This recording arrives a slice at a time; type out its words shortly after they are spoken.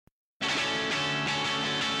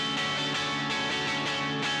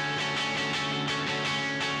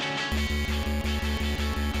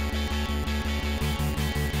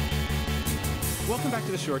Welcome back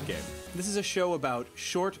to The Short Game. This is a show about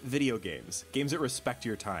short video games, games that respect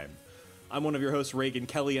your time. I'm one of your hosts, Reagan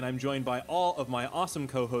Kelly, and I'm joined by all of my awesome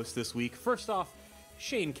co-hosts this week. First off,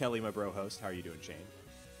 Shane Kelly, my bro host. How are you doing, Shane?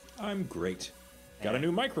 I'm great. Got a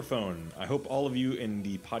new microphone. I hope all of you in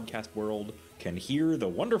the podcast world can hear the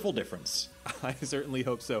wonderful difference. I certainly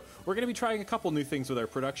hope so. We're going to be trying a couple new things with our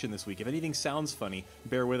production this week. If anything sounds funny,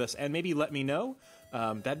 bear with us, and maybe let me know.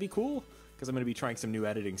 That'd be cool, because I'm going to be trying some new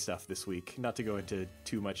editing stuff this week. Not to go into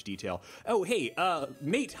too much detail. Oh, hey,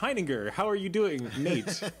 Nate Heininger, how are you doing,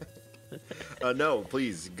 Nate? No,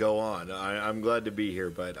 please, go on. I'm glad to be here,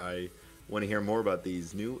 but I want to hear more about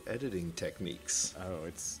these new editing techniques. Oh,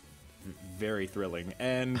 it's very thrilling.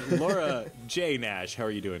 And Laura J. Nash, how are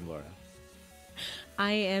you doing, Laura?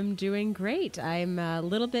 I am doing great. I'm a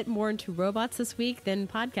little bit more into robots this week than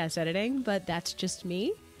podcast editing, but that's just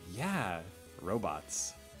me. Yeah,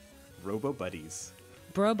 robots. Robo-buddies.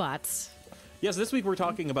 Brobots. Yes, this week we're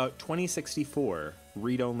talking about 2064,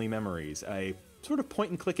 Read-Only Memories, a sort of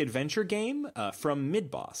point-and-click adventure game from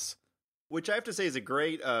Midboss. Which I have to say is a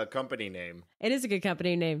great company name. It is a good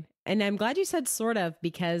company name. And I'm glad you said sort of,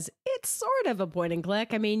 because it's sort of a point and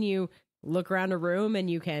click. I mean, you look around a room and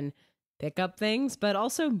you can pick up things, but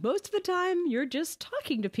also most of the time you're just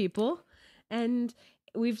talking to people. And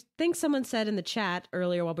think someone said in the chat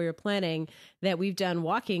earlier while we were planning that we've done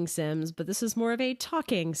walking sims, but this is more of a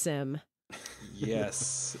talking sim.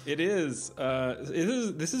 Yes, it is.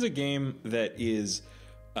 This is a game that is...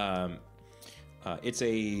 It's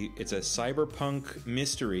a cyberpunk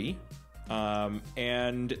mystery,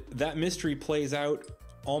 and that mystery plays out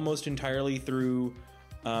almost entirely through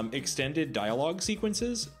extended dialogue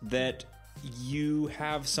sequences that you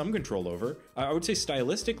have some control over. I would say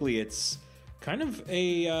stylistically, it's kind of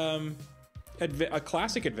a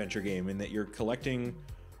classic adventure game in that you're collecting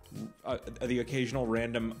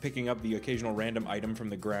picking up the occasional random item from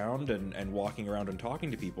the ground and walking around and talking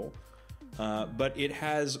to people. But it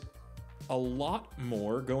has a lot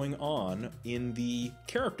more going on in the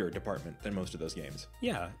character department than most of those games.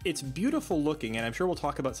 Yeah, it's beautiful looking, and I'm sure we'll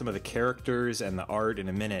talk about some of the characters and the art in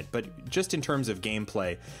a minute, but just in terms of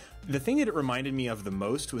gameplay, the thing that it reminded me of the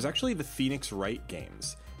most was actually the Phoenix Wright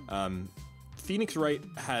games. Phoenix Wright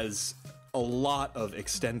has a lot of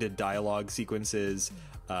extended dialogue sequences,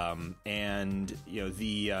 and you know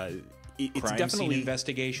it's Crime definitely scene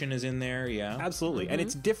investigation is in there, yeah. Absolutely. And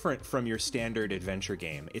it's different from your standard adventure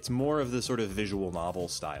game. It's more of the sort of visual novel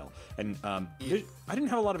style. And I didn't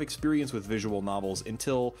have a lot of experience with visual novels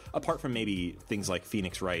until, apart from maybe things like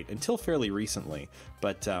Phoenix Wright, until fairly recently.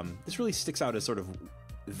 But this really sticks out as sort of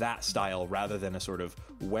that style rather than a sort of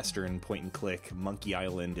Western point-and-click Monkey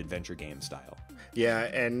Island adventure game style. Yeah,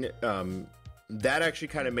 and that actually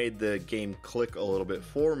kind of made the game click a little bit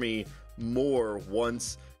for me more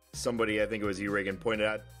once somebody, I think it was you, Reagan, pointed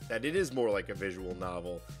out that it is more like a visual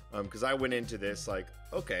novel. Because I went into this like,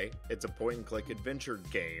 okay, it's a point-and-click adventure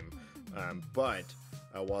game. But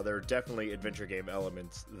while there are definitely adventure game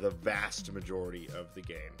elements, the vast majority of the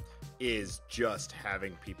game is just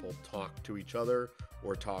having people talk to each other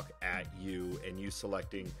or talk at you and you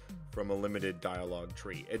selecting from a limited dialogue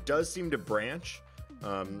tree. It does seem to branch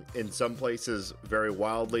in some places very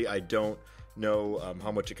wildly. I don't know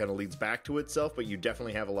how much it kind of leads back to itself, but you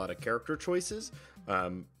definitely have a lot of character choices.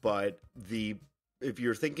 But if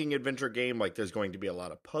you're thinking adventure game, like there's going to be a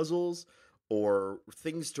lot of puzzles or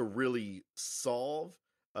things to really solve.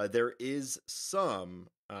 There is some,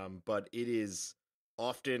 but it is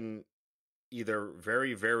often either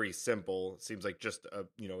very, very simple. It seems like just a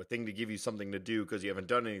thing to give you something to do because you haven't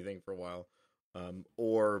done anything for a while,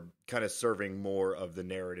 or kind of serving more of the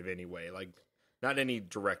narrative anyway. Like not any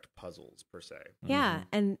direct puzzles per se. Yeah,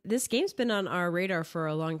 and this game's been on our radar for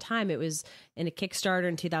a long time. It was in a Kickstarter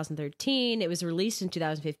in 2013. It was released in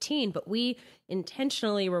 2015, but we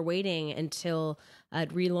intentionally were waiting until it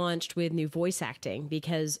relaunched with new voice acting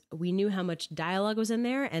because we knew how much dialogue was in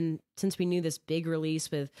there. And since we knew this big release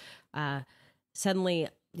with suddenly,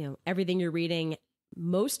 everything you're reading,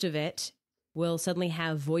 most of it will suddenly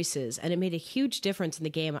have voices. And it made a huge difference in the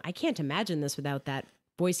game. I can't imagine this without that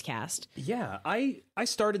voice cast. Yeah, I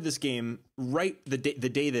started this game right the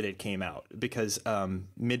day that it came out because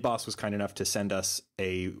Midboss was kind enough to send us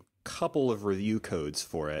a couple of review codes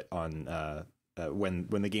for it on when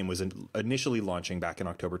the game was initially launching back in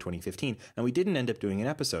October 2015, and we didn't end up doing an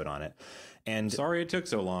episode on it. And sorry it took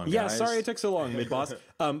so long. Yeah, guys. Sorry it took so long, Midboss.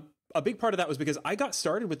 A big part of that was because I got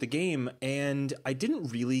started with the game and I didn't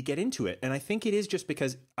really get into it. And I think it is just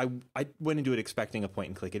because I went into it expecting a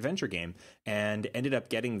point-and-click adventure game and ended up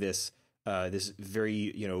getting this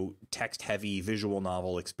very, text-heavy visual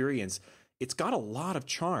novel experience. It's got a lot of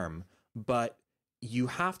charm, but you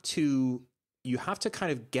have to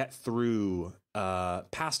kind of get through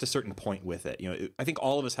past a certain point with it. I think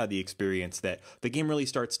all of us had the experience that the game really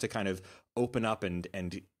starts to kind of open up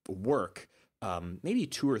and work maybe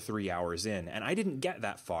 2 or 3 hours in, and I didn't get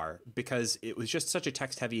that far because it was just such a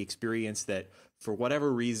text heavy experience that for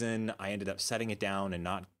whatever reason I ended up setting it down and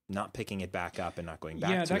not picking it back up and not going back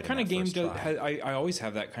to it. Yeah, that kind of game does. I always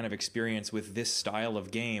have that kind of experience with this style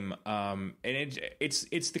of game, and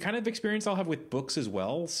it's the kind of experience I'll have with books as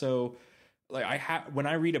well. So like when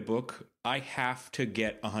I read a book, I have to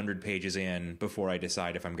get 100 pages in before I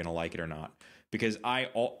decide if I'm going to like it or not, because I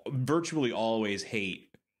virtually always hate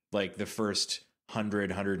like the first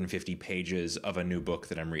 150 pages of a new book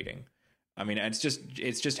that I'm reading. I mean, it's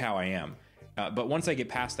just how I am. But once I get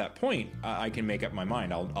past that point, I can make up my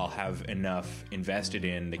mind. I'll have enough invested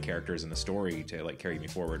in the characters and the story to like carry me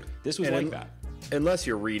forward. This was like that. Unless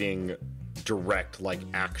you're reading direct like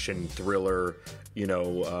action thriller,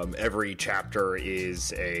 every chapter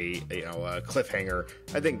is a cliffhanger.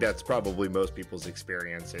 I think that's probably most people's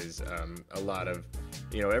experience is a lot of,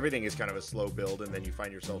 everything is kind of a slow build, and then you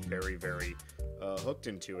find yourself very, very hooked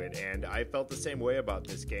into it. And I felt the same way about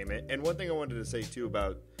this game. And one thing I wanted to say too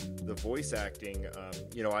about the voice acting,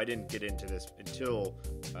 I didn't get into this until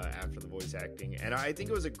after the voice acting, and I think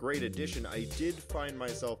it was a great addition. I did find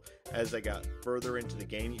myself, as I got further into the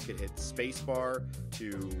game, you could hit spacebar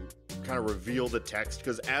to kind of reveal the text,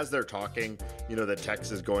 because as they're talking, the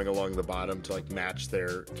text is going along the bottom to like match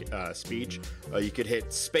their speech. You could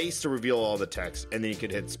hit space to reveal all the text, and then you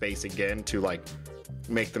could hit space again to like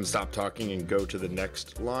make them stop talking and go to the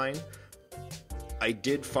next line. I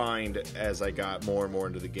did find as I got more and more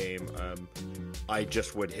into the game, I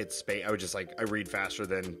just would hit space. I would just I read faster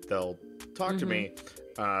than they'll talk to me.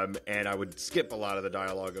 And I would skip a lot of the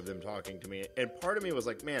dialogue of them talking to me. And part of me was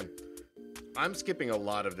like, man, I'm skipping a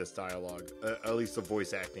lot of this dialogue, at least the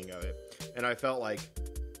voice acting of it. And I felt like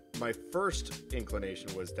my first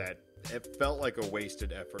inclination was that it felt like a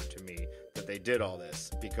wasted effort to me that they did all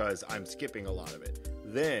this because I'm skipping a lot of it.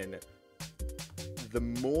 Then the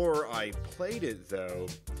more I played it, though,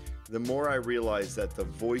 the more I realized that the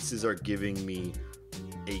voices are giving me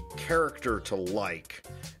a character to like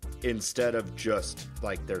instead of just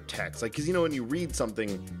like their text. Like, because when you read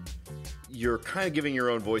something, you're kind of giving your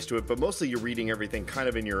own voice to it, but mostly you're reading everything kind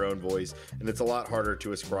of in your own voice, and it's a lot harder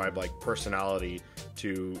to ascribe like personality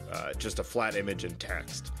to just a flat image and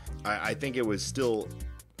text. I think it was still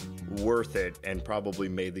worth it and probably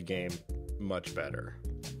made the game much better.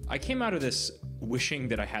 I came out of this wishing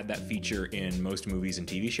that I had that feature in most movies and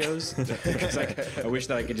TV shows. Because I wish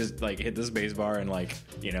that I could just hit the space bar and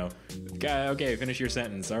okay, finish your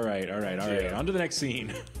sentence. All right. Yeah. On to the next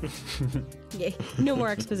scene. Yeah, no more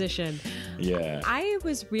exposition. Yeah. I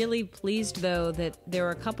was really pleased though that there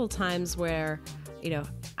were a couple times where,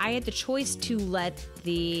 I had the choice to let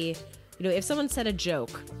the if someone said a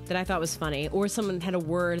joke that I thought was funny, or someone had a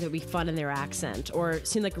word that would be fun in their accent, or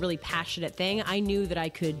seemed like a really passionate thing, I knew that I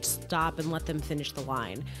could stop and let them finish the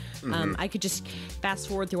line. I could just fast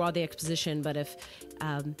forward through all the exposition, but if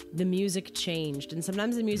the music changed, and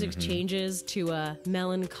sometimes the music changes to a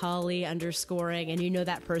melancholy underscoring, and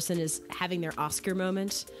that person is having their Oscar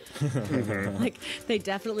moment. Like, they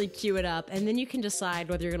definitely cue it up, and then you can decide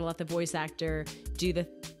whether you're going to let the voice actor do the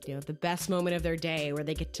best moment of their day where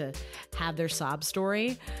they get to have their sob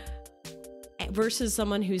story versus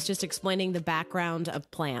someone who's just explaining the background of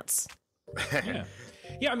plants.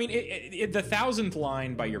 Yeah, I mean, the 1,000th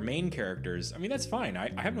line by your main characters, I mean, that's fine.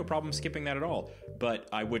 I have no problem skipping that at all. But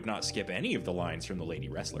I would not skip any of the lines from the lady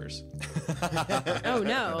wrestlers. Oh,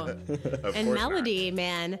 no. And Melody,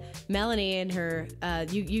 man. Melanie and her,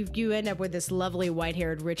 you end up with this lovely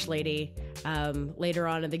white-haired rich lady later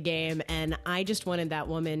on in the game. And I just wanted that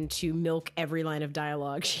woman to milk every line of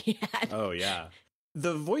dialogue she had. Oh, yeah.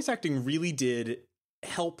 The voice acting really did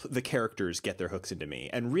help the characters get their hooks into me,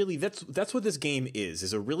 and really that's what this game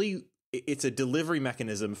is it's a delivery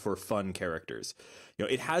mechanism for fun characters.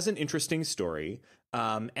 It has an interesting story,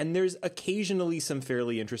 and there's occasionally some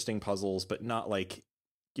fairly interesting puzzles, but not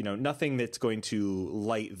nothing that's going to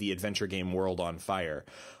light the adventure game world on fire,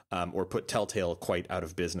 or put Telltale quite out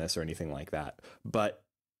of business or anything like that. But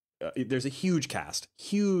there's a huge cast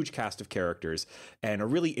of characters and a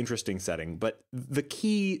really interesting setting. But the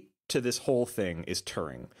key to this whole thing is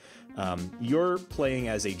Turing. You're playing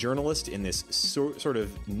as a journalist in this sort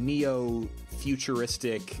of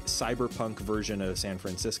neo-futuristic cyberpunk version of San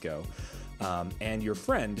Francisco, and your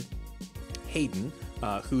friend Hayden,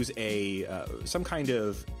 who's some kind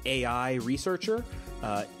of AI researcher,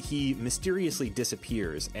 he mysteriously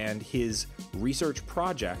disappears, and his research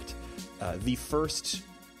project, the first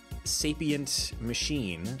sapient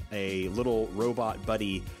machine, a little robot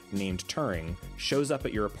buddy named Turing, shows up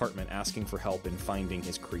at your apartment asking for help in finding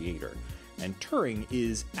his creator. And Turing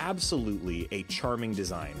is absolutely a charming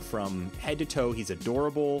design. From head to toe, he's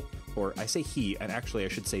adorable, or I say he, and actually I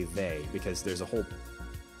should say they, because there's a whole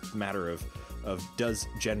matter of does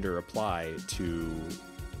gender apply to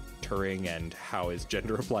Turing and how is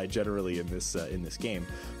gender applied generally in this game.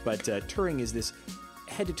 But Turing is this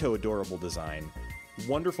head-to-toe adorable design.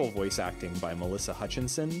 Wonderful voice acting by Melissa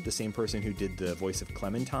Hutchinson, the same person who did the voice of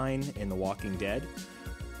Clementine in The Walking Dead.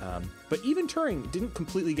 But even Turing didn't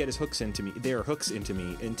completely get his hooks into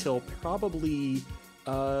me until probably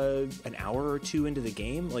an hour or two into the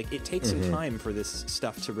game. Like, it takes some time for this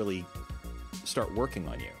stuff to really start working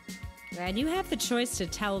on you. And you have the choice to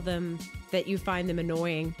tell them that you find them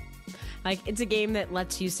annoying. Like, it's a game that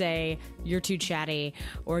lets you say you're too chatty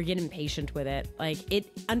or get impatient with it. Like,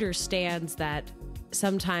 it understands that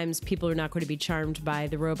sometimes people are not going to be charmed by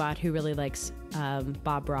the robot who really likes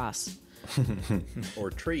Bob Ross.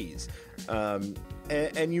 Or trees.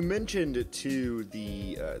 And you mentioned too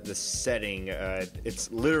the setting.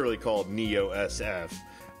 It's literally called Neo SF.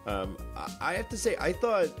 I have to say, I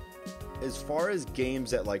thought, as far as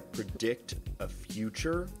games that like predict a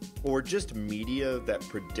future, or just media that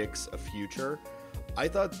predicts a future, I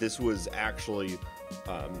thought this was actually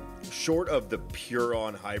short of the pure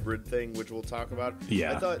on hybrid thing, which we'll talk about.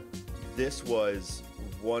 Yeah. I thought this was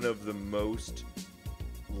one of the most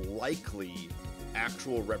likely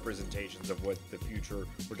actual representations of what the future,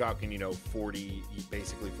 we're talking,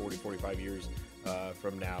 45 years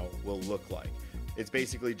from now, will look like. It's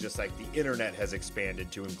basically just like the internet has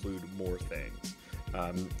expanded to include more things.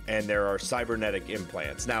 And there are cybernetic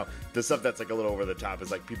implants. Now, the stuff that's like a little over the top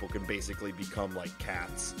is like people can basically become like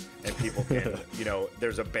cats, and people can,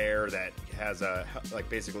 there's a bear that has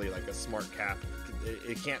basically like a smart cat.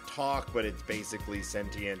 It can't talk, but it's basically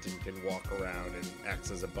sentient and can walk around and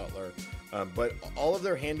acts as a butler. But all of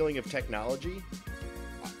their handling of technology,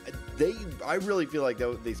 I really feel like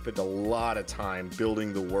they spent a lot of time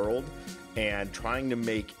building the world and trying to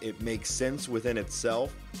make it make sense within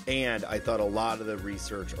itself. And I thought a lot of the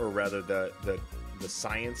research, or rather the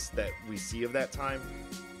science that we see of that time,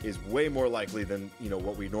 is way more likely than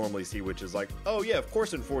what we normally see, which is like, oh yeah, of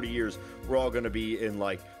course in 40 years we're all going to be in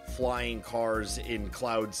like flying cars in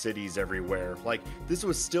cloud cities everywhere. Like, this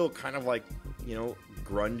was still kind of like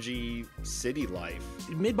grungy city life.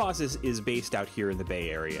 Midboss is based out here in the Bay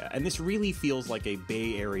Area, and this really feels like a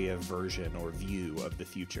Bay Area version or view of the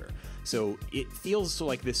future. So it feels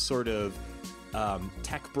like this sort of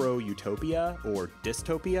tech bro utopia or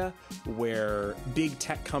dystopia, where big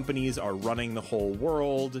tech companies are running the whole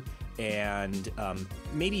world, and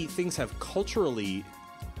maybe things have culturally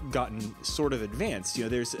gotten sort of advanced.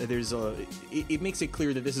 It makes it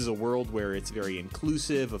clear that this is a world where it's very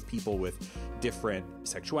inclusive of people with different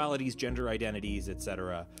sexualities, gender identities,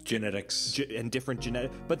 etc., genetics, and different genetic.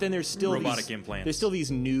 But then there's still robotic implants. There's still these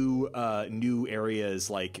new areas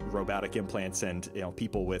like robotic implants and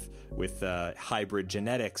people with hybrid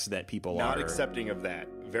genetics that people not are accepting of that.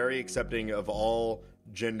 Very accepting of all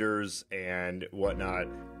genders and whatnot.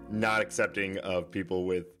 Not accepting of people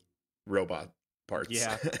with robot parts.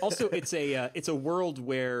 Yeah. Also, it's a world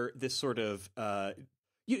where this sort of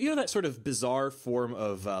that sort of bizarre form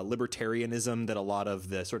of libertarianism that a lot of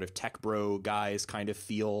the sort of tech bro guys kind of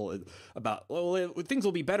feel about. Well, things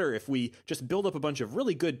will be better if we just build up a bunch of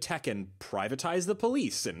really good tech and privatize the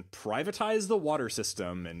police and privatize the water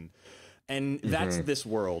system, and that's this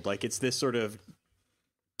world. Like, it's this sort of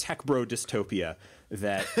tech bro dystopia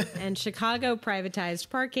that and Chicago privatized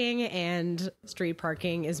parking, and street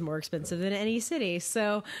parking is more expensive than any city.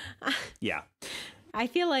 So yeah, I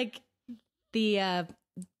feel like the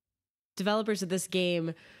developers of this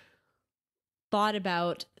game thought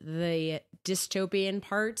about the dystopian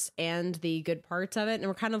parts and the good parts of it, and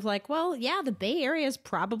we're kind of like, well, yeah, the Bay Area is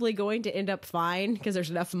probably going to end up fine because there's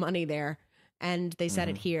enough money there. And they said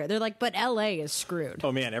it here. They're like, but LA is screwed.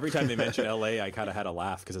 Oh man, every time they mention LA, I kind of had a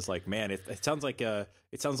laugh, because it's like, man, it sounds like the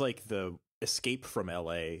Escape from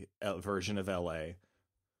LA version of LA.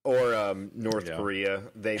 Or North Korea.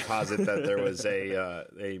 They posit that there was a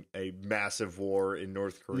massive war in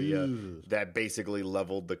North Korea that basically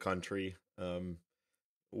leveled the country,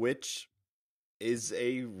 which is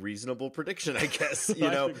a reasonable prediction, I guess.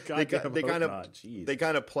 They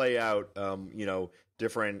kind of play out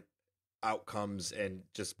different outcomes and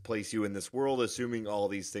just place you in this world assuming all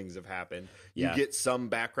these things have happened. You get some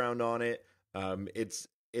background on it. It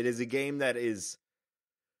is a game that is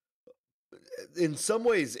in some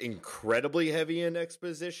ways incredibly heavy in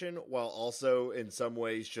exposition, while also in some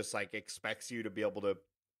ways just like expects you to be able to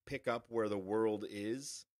pick up where the world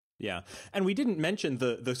is. Yeah, and we didn't mention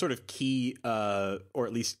the sort of key, or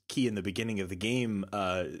at least key in the beginning of the game,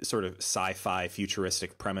 sort of sci-fi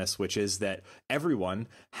futuristic premise, which is that everyone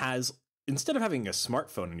has, instead of having a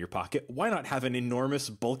smartphone in your pocket, why not have an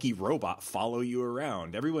enormous bulky robot follow you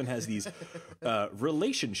around? Everyone has these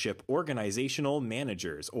relationship organizational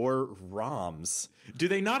managers, or ROMs. Do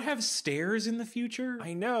they not have stairs in the future?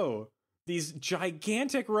 I know. These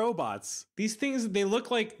gigantic robots. These things, they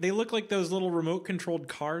look like those little remote controlled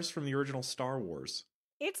cars from the original Star Wars.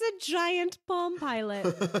 It's a giant Palm Pilot.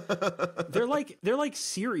 They're like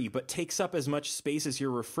Siri, but takes up as much space as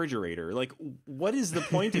your refrigerator. Like, what is the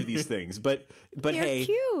point of these things? But They're hey,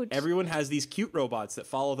 cute. Everyone has these cute robots that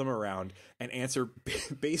follow them around and answer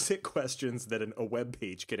basic questions that a web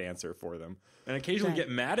page could answer for them, And occasionally Right. get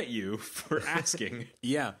mad at you for asking.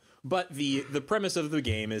 Yeah, but the premise of the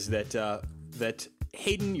game is that that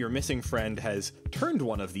Hayden, your missing friend, has turned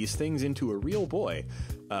one of these things into a real boy,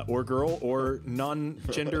 or girl, or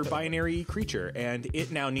non-gender binary creature, and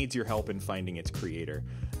it now needs your help in finding its creator.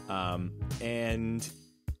 And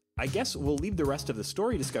I guess we'll leave the rest of the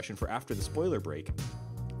story discussion for after the spoiler break.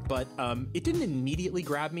 But it didn't immediately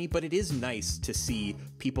grab me, but it is nice to see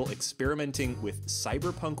people experimenting with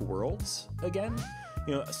cyberpunk worlds again.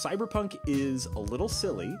 You know, cyberpunk is a little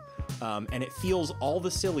silly, and it feels all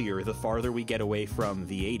the sillier the farther we get away from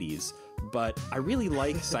the 80s. But I really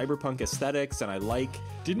like cyberpunk aesthetics, and I like...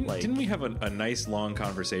 Didn't we have a nice long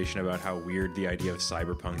conversation about how weird the idea of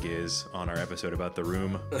cyberpunk is on our episode about The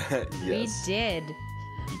Room? Yes. We did.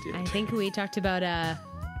 We did. I think we talked about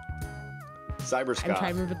Cyber I'm trying to Scott.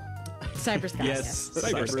 remember Cybersky. Yes,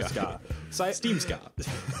 Cyberska. Steam ska.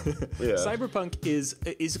 Yeah. Cyberpunk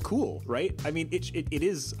is cool, right? I mean, it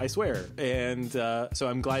is, I swear. And so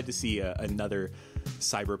I'm glad to see another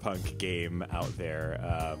cyberpunk game out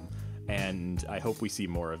there. And I hope we see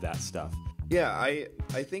more of that stuff. Yeah, I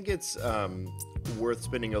think it's worth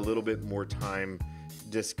spending a little bit more time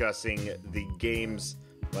discussing the game's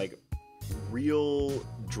like real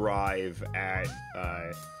drive at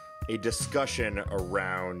a discussion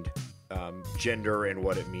around gender and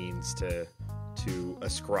what it means to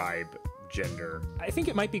ascribe gender. I think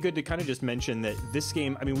it might be good to kind of just mention that this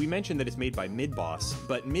game, I mean, we mentioned that it's made by Midboss,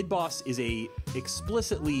 but Midboss is a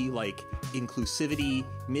explicitly like inclusivity.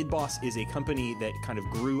 Midboss is a company that kind of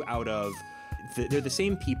grew out of they're the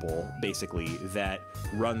same people basically that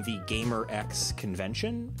run the GaymerX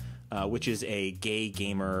convention, which is a gay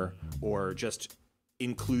gamer or just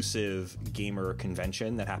inclusive gamer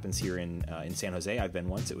convention that happens here in San Jose. I've been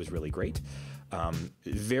once. It was really great.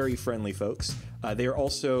 Very friendly folks. They are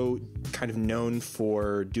also kind of known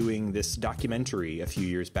for doing this documentary a few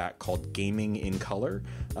years back called Gaming in Color.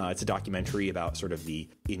 It's a documentary about sort of the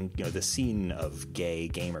scene of gay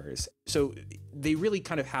gamers. So they really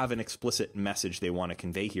kind of have an explicit message they want to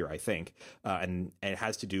convey here, I think, and it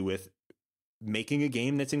has to do with making a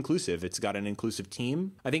game that's inclusive. It's got an inclusive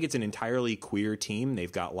team. I think it's an entirely queer team.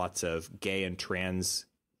 They've got lots of gay and trans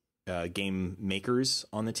game makers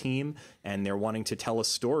on the team, and they're wanting to tell a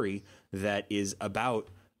story that is about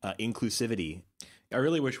inclusivity. I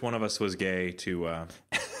really wish one of us was gay to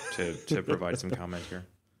provide some comment here.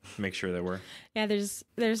 Make sure they were. Yeah,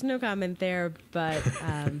 there's no comment there, but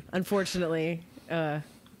unfortunately,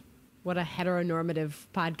 what a heteronormative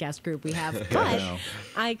podcast group we have. But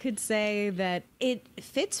I could say that it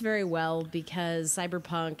fits very well because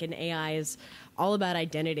cyberpunk and AI is all about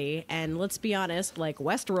identity. And let's be honest, like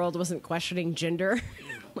Westworld wasn't questioning gender.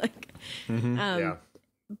 Yeah.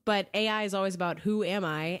 But AI is always about who am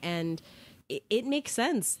I? And it makes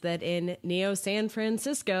sense that in Neo San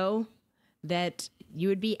Francisco that you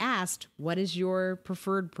would be asked, what is your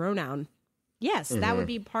preferred pronoun? Yes, that would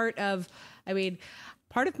be part of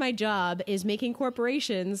my job is making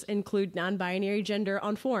corporations include non-binary gender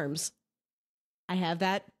on forms. I have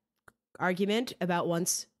that argument about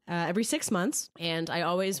once every 6 months, and I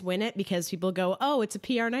always win it because people go, oh, it's a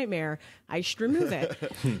PR nightmare. I should remove it.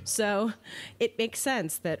 So it makes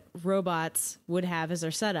sense that robots would have as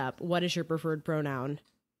their setup, what is your preferred pronoun?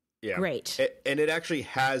 Yeah. Great. And it actually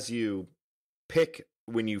has you pick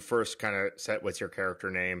when you first kind of set what's your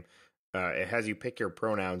character name. It has you pick your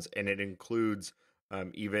pronouns, and it includes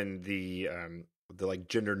even the like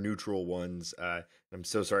gender neutral ones. I'm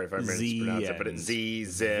so sorry if I mispronounced it, but it's Z,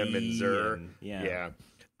 Zim, and Zer. Yeah.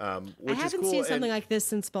 Which I is haven't cool. seen something and, like this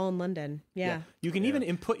since Ball in London. Yeah. You can even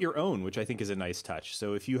input your own, which I think is a nice touch.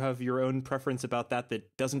 So if you have your own preference about that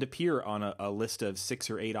doesn't appear on a list of 6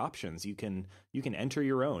 or 8 options, you can enter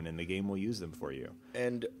your own, and the game will use them for you.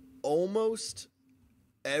 and almost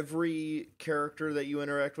every character that you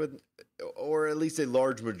interact with, or at least a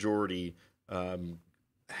large majority,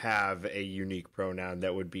 have a unique pronoun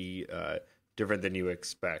that would be different than you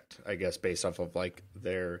expect, I guess, based off of like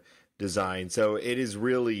their design. So it is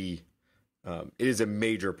really it is a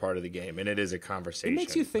major part of the game, and it is a conversation. It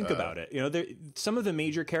makes you think about it. You know, some of the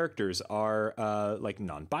major characters are like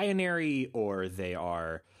non-binary, or they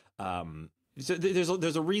are. So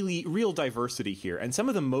there's a real diversity here, and some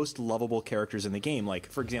of the most lovable characters in the game,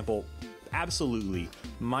 like for example, absolutely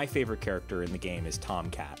my favorite character in the game is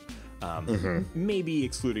Tomcat. Maybe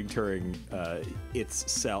excluding Turing,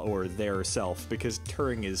 their self, because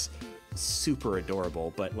Turing is super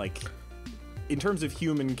adorable, but like in terms of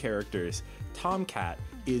human characters, Tomcat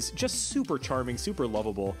is just super charming, super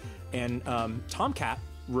lovable, and Tomcat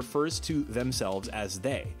refers to themselves as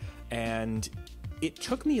they, and it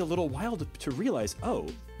took me a little while to realize,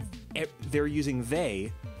 they're using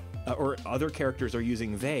they, or other characters are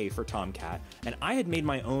using they for Tomcat, and I had made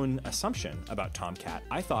my own assumption about Tomcat.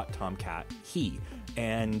 I thought Tomcat, he,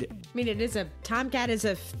 and... I mean, Tomcat is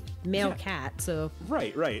a male cat, so...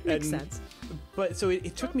 Right. Makes sense. But so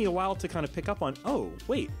it took me a while to kind of pick up on,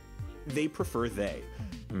 wait, they prefer they.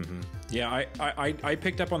 Mm-hmm. Yeah, I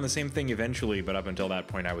picked up on the same thing eventually, but up until that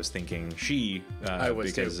point, I was thinking she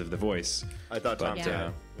because of the voice. I thought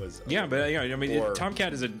Tomcat was. Yeah, but I mean,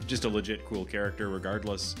 Tomcat is just a legit cool character,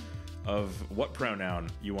 regardless of what pronoun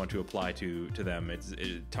you want to apply to them.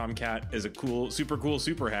 Tomcat is a super cool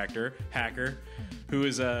super hacker who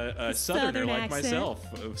is a southerner like myself.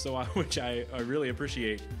 So which I really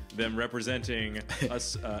appreciate them representing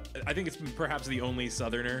us. I think it's perhaps the only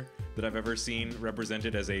southerner that I've ever seen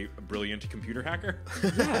represented as a brilliant computer hacker.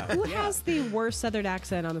 Yeah. Who has the worst southern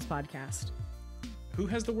accent on this podcast? Who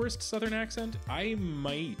has the worst southern accent? I'm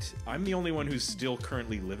the only one who's still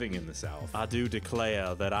currently living in the South. I do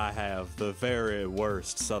declare that I have the very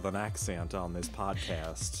worst southern accent on this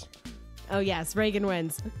podcast. Oh yes, Reagan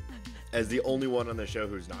wins. As the only one on the show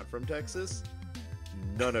who's not from Texas,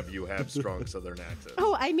 none of you have strong southern accents.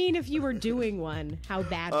 Oh, I mean, if you were doing one, how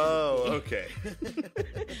bad would it be? Okay.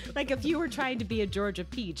 Like if you were trying to be a Georgia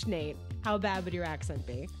peach, Nate, how bad would your accent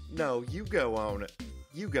be? No, you go on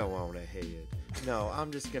ahead. No,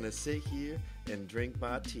 I'm just going to sit here and drink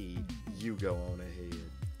my tea. You go on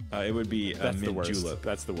ahead. It would be a mid-julep.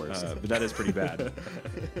 That's the worst. But that is pretty bad.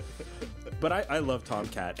 But I love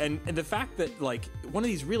Tomcat. And the fact that, like, one of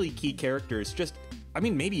these really key characters just, I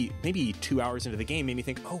mean, maybe 2 hours into the game made me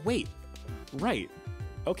think, oh, wait, right,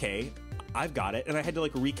 okay, I've got it. And I had to,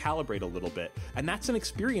 like, recalibrate a little bit. And that's an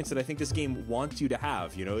experience that I think this game wants you to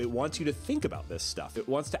have. You know, it wants you to think about this stuff. It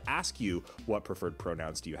wants to ask you, what preferred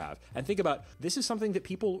pronouns do you have? And think about, this is something that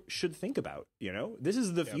people should think about, you know? This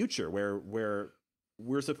is the future where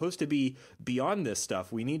we're supposed to be beyond this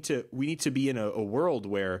stuff. We need to be in a world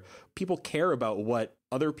where people care about what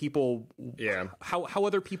other people, how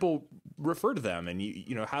other people refer to them, and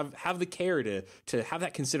you know have the care to have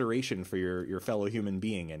that consideration for your fellow human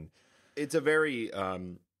being. And it's a very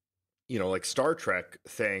like Star Trek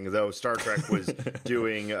thing, though. Star Trek was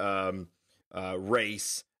doing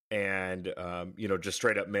race and just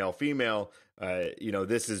straight up male female.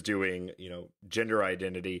 This is doing gender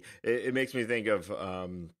identity. It makes me think of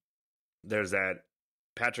there's that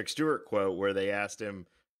Patrick Stewart quote where they asked him,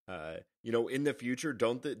 in the future,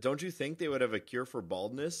 don't you think they would have a cure for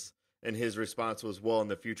baldness? And his response was, well, in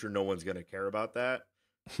the future, no one's going to care about that.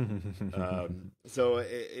 So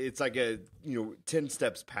it's like 10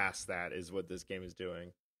 steps past that is what this game is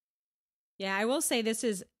doing. Yeah, I will say this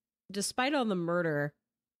is, despite all the murder,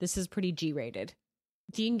 this is pretty G-rated.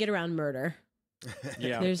 You can get around murder.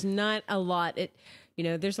 Yeah, there's not a lot.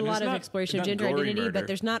 There's a lot of exploration of gender identity, murder. But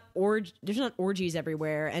there's not orgies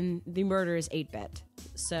everywhere, and the murder is 8-bit.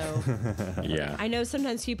 So yeah, I know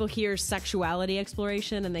sometimes people hear sexuality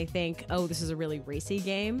exploration and they think, oh, this is a really racy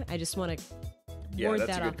game. I just want to ward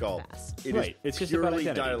that off fast. It's just purely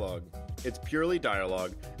dialogue. It's purely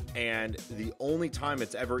dialogue, and the only time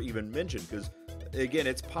it's ever even mentioned, because again,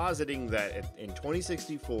 it's positing that in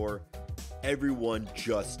 2064, everyone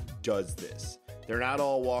just does this. They're not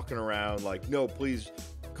all walking around like, no, please,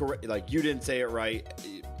 correct. Like, you didn't say it right.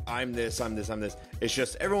 I'm this. It's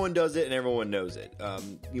just everyone does it and everyone knows it.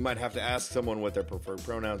 You might have to ask someone what their preferred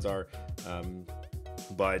pronouns are,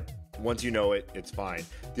 but once you know it, it's fine.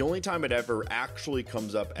 The only time it ever actually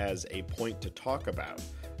comes up as a point to talk about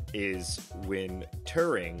is when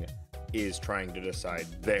Turing is trying to decide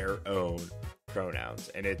their own pronouns,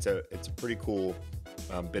 and it's a pretty cool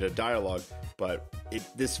bit of dialogue. But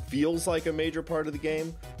this feels like a major part of the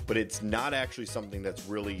game, but it's not actually something that's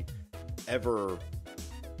really ever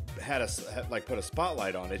like put a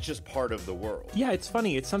spotlight on. It's just part of the world. Yeah, it's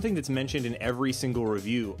funny. It's something that's mentioned in every single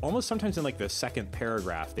review. Almost sometimes in like the second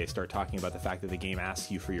paragraph, they start talking about the fact that the game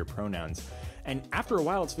asks you for your pronouns. And after a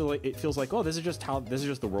while, it feels like, oh, this is just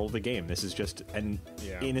the world of the game. This is just, and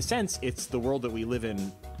in a sense, it's the world that we live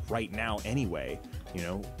in right now anyway. You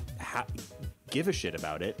know, give a shit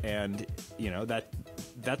about it, and you know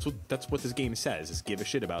that's what this game says, is give a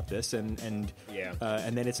shit about this, and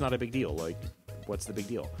then it's not a big deal. Like, what's the big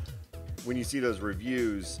deal? When you see those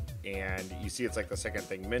reviews and you see it's like the second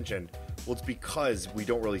thing mentioned, well, it's because we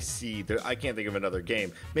don't really see I can't think of another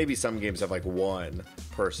game. Maybe some games have like one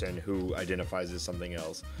person who identifies as something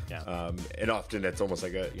else. Yeah. And often it's almost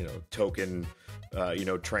like a, token,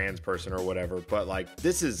 trans person or whatever. But like,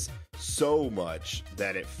 this is so much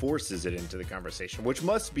that it forces it into the conversation, which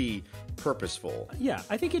must be purposeful. Yeah,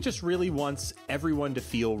 I think it just really wants everyone to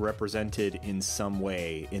feel represented in some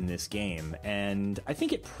way in this game, and I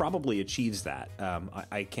think it probably achieves that.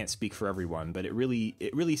 I can't speak for everyone, but it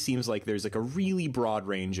really seems like there's like a really broad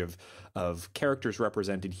range of characters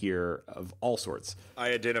represented here of all sorts.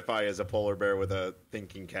 I identify as a polar bear with a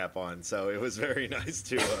thinking cap on, so it was very nice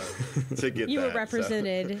to get you that. were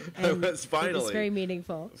represented. So. And it was finally. It was very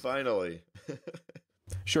meaningful. Finally.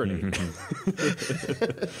 Sure, Nate.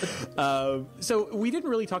 So we didn't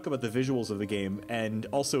really talk about the visuals of the game and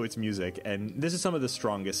also its music, and this is some of the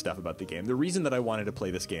strongest stuff about the game. The reason that I wanted to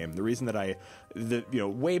play this game, the reason that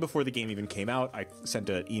way before the game even came out, I sent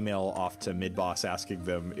an email off to Midboss asking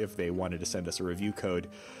them if they wanted to send us a review code,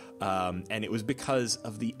 and it was because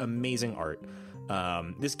of the amazing art.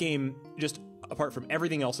 This game, just apart from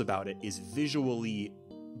everything else about it, is visually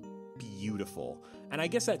beautiful. And I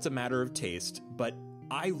guess that's a matter of taste, but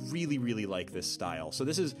I really, really like this style. So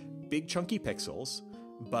this is big chunky pixels,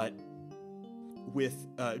 but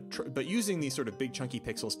but using these sort of big chunky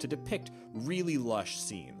pixels to depict really lush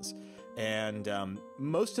scenes. And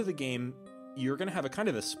most of the game, you're going to have a kind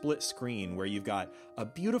of a split screen where you've got a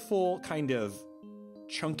beautiful kind of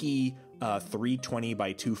chunky 320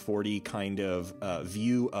 by 240 kind of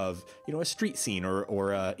view of a street scene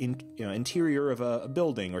or interior of a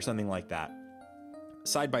building or something like that,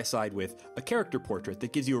 side by side with a character portrait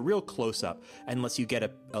that gives you a real close-up and lets you get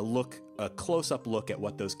a close-up look at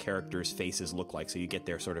what those characters' faces look like, so you get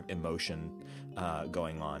their sort of emotion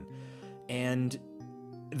going on. And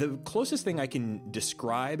the closest thing I can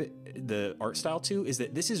describe the art style to is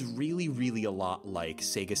that this is really, really a lot like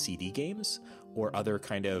Sega CD games or other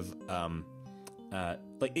kind of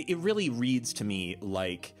like it really reads to me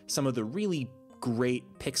like some of the really great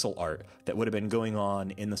pixel art that would have been going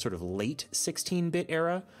on in the sort of late 16-bit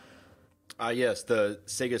era. Yes, the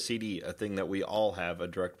Sega CD, a thing that we all have a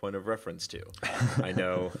direct point of reference to. I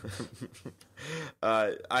know.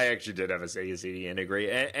 I actually did have a Sega CD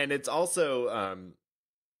integrate, and it's also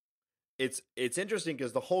it's interesting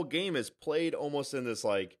because the whole game is played almost in this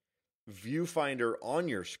like viewfinder on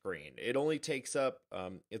your screen. It only takes up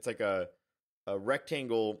it's like a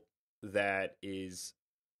rectangle that is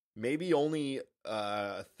maybe only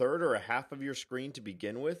a third or a half of your screen to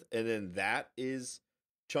begin with, and then that is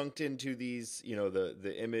chunked into these,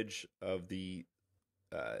 the image of the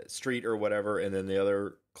street or whatever, and then the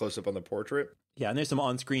other close up on the portrait. Yeah, and there's some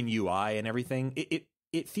on-screen UI and everything.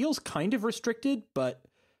 It feels kind of restricted, but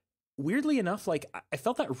weirdly enough, like I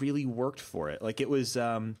felt that really worked for it. Like it was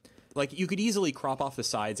like you could easily crop off the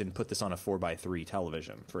sides and put this on a 4:3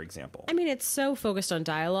 television, for example. I mean, it's so focused on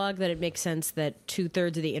dialogue that it makes sense that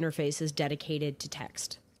 2/3 of the interface is dedicated to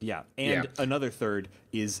text. Yeah, and another third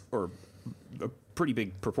is, or a pretty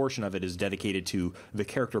big proportion of it is dedicated to the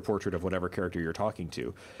character portrait of whatever character you're talking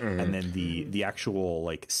to. Mm-hmm. And then the actual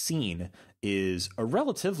like scene is a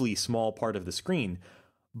relatively small part of the screen.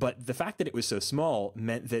 But the fact that it was so small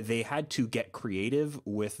meant that they had to get creative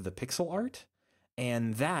with the pixel art.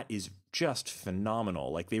 And that is just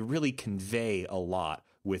phenomenal. Like, they really convey a lot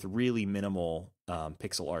with really minimal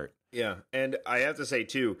pixel art. Yeah, and I have to say,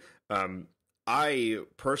 too, I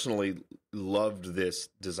personally loved this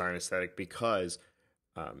design aesthetic because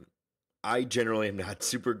I generally am not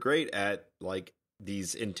super great at, like,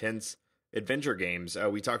 these intense adventure games.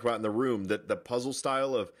 We talked about in the room that the puzzle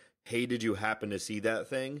style of, hey, did you happen to see that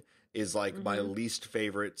thing, is, like, my least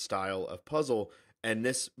favorite style of puzzle. And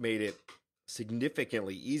this made it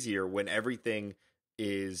significantly easier when everything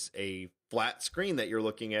is a flat screen that you're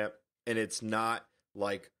looking at, and it's not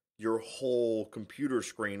like your whole computer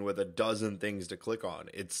screen with a dozen things to click on.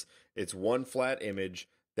 It's one flat image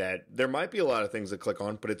that there might be a lot of things to click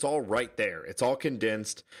on, but it's all right there. It's all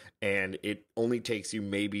condensed, and it only takes you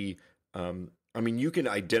maybe you can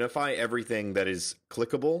identify everything that is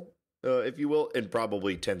clickable if you will, in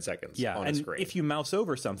probably 10 seconds on a screen. If you mouse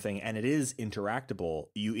over something and it is interactable,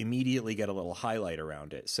 you immediately get a little highlight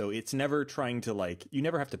around it. So it's never trying to you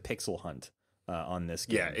never have to pixel hunt on this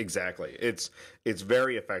game. Yeah, exactly. It's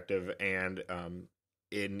very effective, and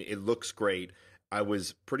it looks great. I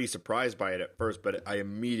was pretty surprised by it at first, but I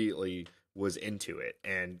immediately was into it,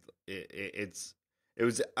 and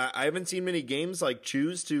I haven't seen many games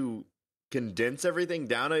choose to condense everything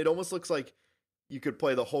down. It almost looks like you could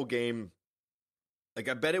play the whole game. I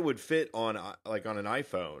bet it would fit on on an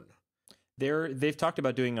iPhone. They've talked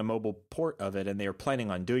about doing a mobile port of it, and they are planning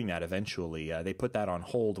on doing that eventually. They put that on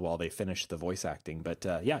hold while they finish the voice acting, but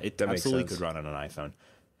it absolutely could run on an iPhone.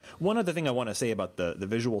 One other thing I want to say about the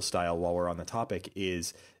visual style while we're on the topic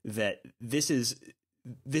is that this is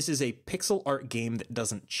a pixel art game that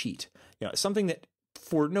doesn't cheat. Something that,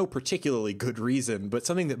 for no particularly good reason, but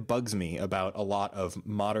something that bugs me about a lot of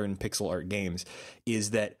modern pixel art games is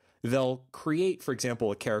that they'll create, for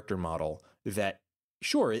example, a character model that,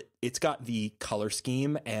 sure, it's got the color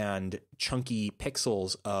scheme and chunky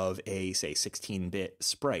pixels of a, say, 16-bit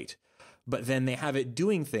sprite, but then they have it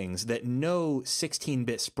doing things that no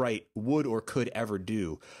 16-bit sprite would or could ever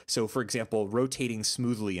do. So, for example, rotating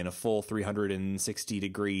smoothly in a full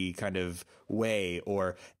 360-degree kind of way,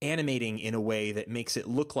 or animating in a way that makes it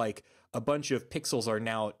look like a bunch of pixels are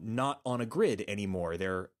now not on a grid anymore.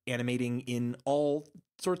 They're animating in all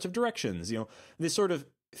sorts of directions. This sort of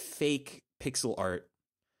fake pixel art,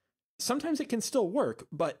 sometimes it can still work,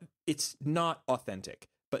 but it's not authentic.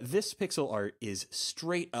 But this pixel art is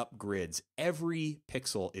straight up grids. Every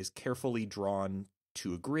pixel is carefully drawn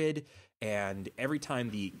to a grid, and every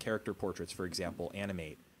time the character portraits, for example,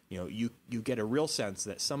 animate, you get a real sense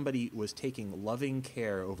that somebody was taking loving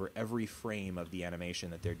care over every frame of the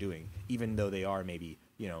animation that they're doing, even though they are maybe,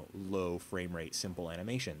 low frame rate, simple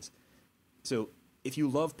animations. So if you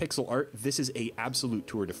love pixel art, this is a absolute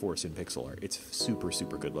tour de force in pixel art. It's super,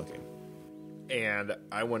 super good looking. And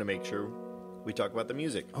I want to make sure we talk about the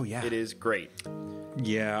music. Oh, yeah. It is great.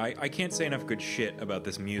 Yeah, I can't say enough good shit about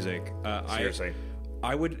this music. Seriously.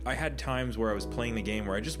 I had times where I was playing the game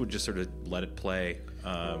where I would sort of let it play,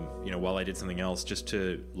 while I did something else, just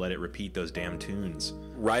to let it repeat those damn tunes.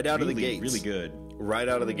 Right out of the gates. Really good. Right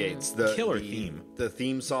out of the gates. The Killer theme. The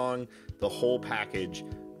theme song, the whole package.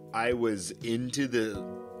 I was into the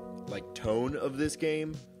tone of this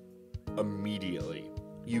game immediately.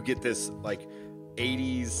 You get this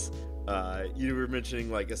 80s. You were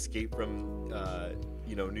mentioning Escape from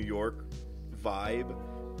New York vibe.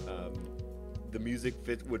 The music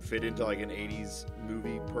would fit into an 80s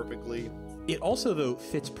movie perfectly. It also, though,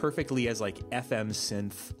 fits perfectly as FM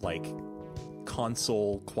synth,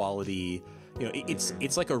 console quality.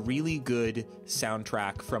 It's like a really good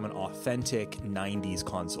soundtrack from an authentic 90s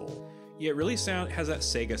console. Yeah, it really has that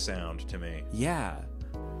Sega sound to me. Yeah.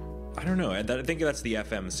 I don't know. I think that's the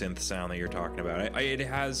FM synth sound that you're talking about. It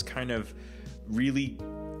has kind of really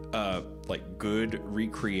good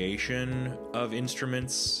recreation of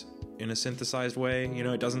instruments in a synthesized way.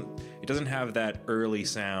 It doesn't have that early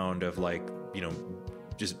sound of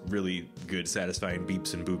just really good satisfying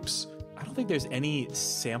beeps and boops. I don't think there's any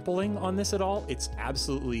sampling on this at all. It's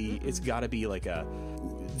got to be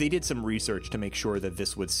they did some research to make sure that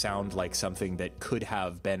this would sound like something that could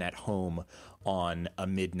have been at home on a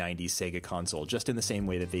mid-90s Sega console, just in the same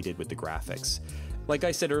way that they did with the graphics. Like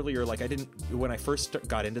I said earlier, when I first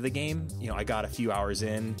got into the game, I got a few hours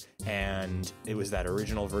in, and it was that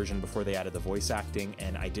original version before they added the voice acting,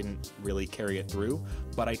 and I didn't really carry it through.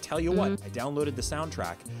 But I tell you what, I downloaded the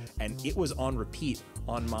soundtrack, and it was on repeat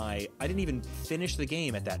on I didn't even finish the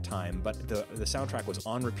game at that time, but the soundtrack was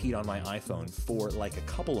on repeat on my iPhone for a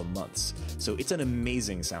couple of months. So it's an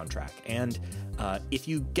amazing soundtrack. And if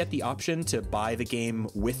you get the option to buy the game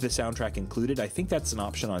with the soundtrack included, I think that's an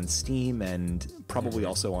option on Steam and probably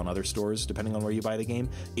also on other stores, depending on where you buy the game.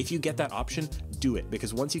 If you get that option, do it,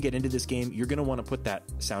 because once you get into this game, you're going to want to put that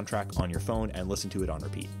soundtrack on your phone and listen to it on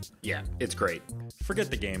repeat. Yeah, it's great. Forget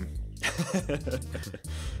the game.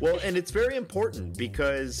 Well, and it's very important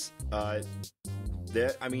because that's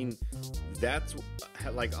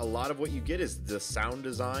a lot of what you get is the sound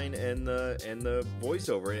design and the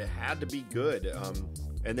voiceover. It had to be good.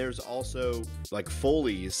 And there's also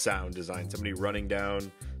Foley sound design, somebody running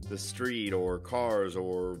down the street, or cars,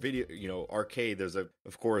 or video, arcade. There's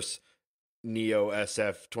of course, Neo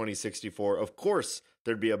SF 2064. Of course,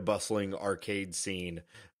 there'd be a bustling arcade scene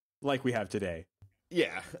like we have today.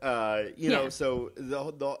 Yeah, so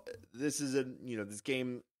this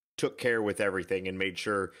game took care with everything and made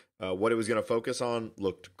sure what it was going to focus on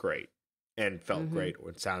looked great and felt great, or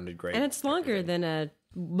it sounded great. And it's longer than a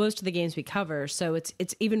most of the games we cover. So it's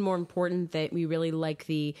even more important that we really like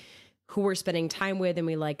who we're spending time with, and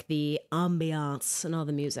we like the ambiance and all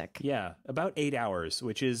the music. Yeah, about 8 hours,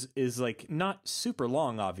 which is like not super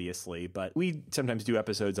long, obviously, but we sometimes do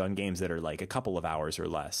episodes on games that are like a couple of hours or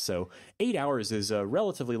less. So 8 hours is a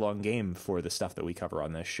relatively long game for the stuff that we cover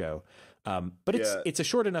on this show. But it's a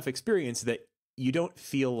short enough experience that you don't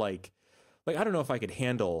feel like I don't know if I could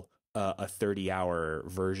handle a 30-hour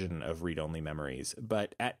version of Read Only Memories,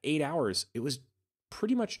 but at 8 hours, it was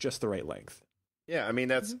pretty much just the right length. Yeah, I mean,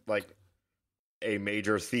 that's like a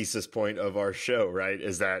major thesis point of our show, right?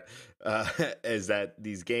 Is that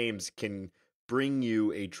these games can bring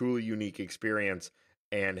you a truly unique experience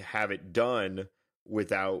and have it done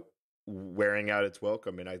without wearing out its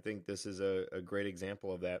welcome. And I think this is a great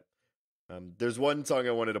example of that. There's one song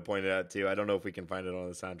I wanted to point it out too. I don't know if we can find it on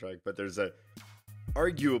the soundtrack, but there's a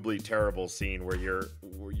arguably terrible scene where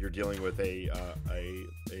you're dealing with a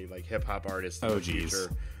like hip hop artist in the future.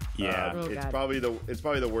 Yeah, it's probably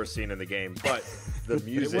the worst scene in the game, but the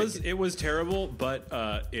music it was terrible, but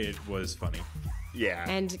it was funny. Yeah.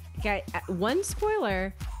 And one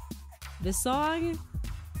spoiler, the song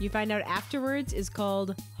you find out afterwards is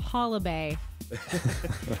called Hollabae.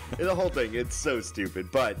 The whole thing, it's so stupid,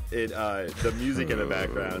 but the music in the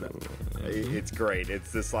background, it's great.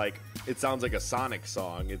 It's this like, it sounds like a Sonic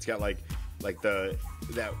song. It's got like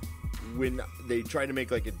that when they try to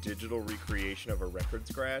make like a digital recreation of a record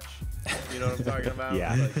scratch. You know what I'm talking about?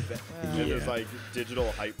 Yeah. Like that, and there's like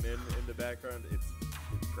digital hype men in the background. It's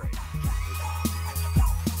great.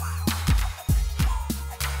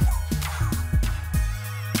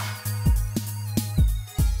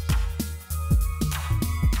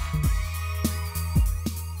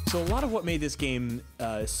 So a lot of what made this game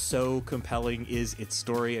so compelling is its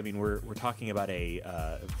story. I mean, we're talking about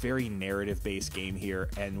a very narrative-based game here,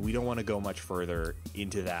 and we don't want to go much further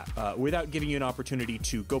into that without giving you an opportunity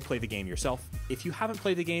to go play the game yourself. If you haven't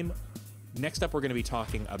played the game, next up we're going to be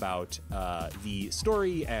talking about the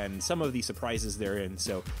story and some of the surprises therein.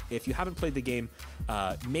 So if you haven't played the game,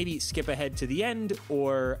 maybe skip ahead to the end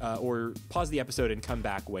or pause the episode and come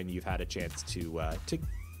back when you've had a chance to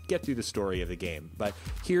get through the story of the game. But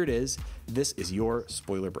here it is. This is your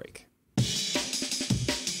spoiler break.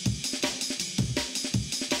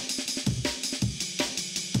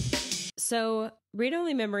 So Read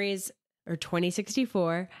Only Memories, or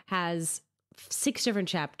 2064, has 6 different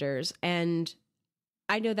chapters, and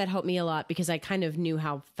I know that helped me a lot because I kind of knew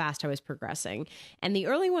how fast I was progressing. And the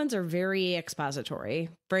early ones are very expository,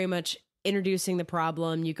 very much introducing the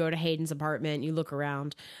problem. You go to Hayden's apartment, you look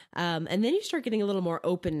around, and then you start getting a little more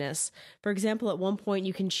openness. For example, at one point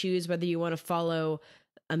you can choose whether you want to follow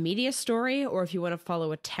a media story or if you want to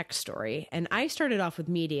follow a tech story. And I started off with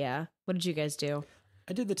media. What did you guys do?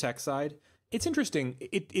 I did the tech side. It's interesting.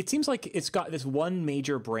 It seems like it's got this one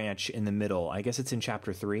major branch in the middle. I guess it's in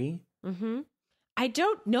chapter 3. Mm-hmm. I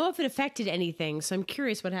don't know if it affected anything, so I'm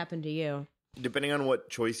curious what happened to you. Depending on what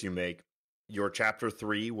choice you make, your chapter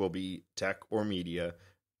 3 will be tech or media,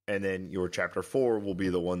 and then your chapter 4 will be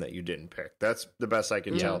the one that you didn't pick. That's the best I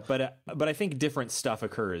can tell. But I think different stuff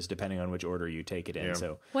occurs depending on which order you take it in. Yeah.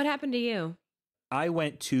 So What happened to you? I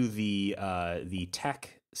went to the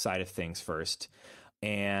tech side of things first,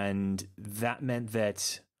 and that meant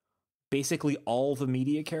that basically all the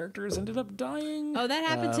media characters ended up dying. Oh, that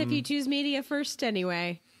happens if you choose media first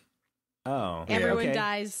anyway. Oh. Everyone okay.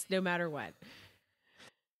 dies no matter what.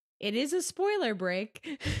 It is a spoiler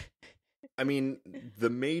break. I mean,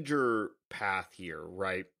 the major path here,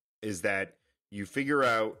 right, is that you figure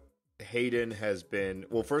out Hayden has been...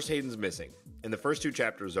 Well, first Hayden's missing. And the first 2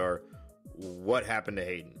 chapters are what happened to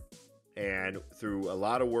Hayden. And through a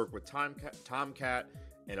lot of work with Tomcat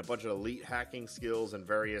and a bunch of elite hacking skills and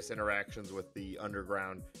various interactions with the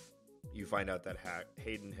underground, you find out that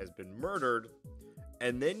Hayden has been murdered.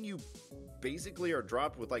 And then you basically are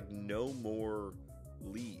dropped with, like, no more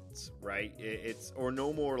leads, right? It's or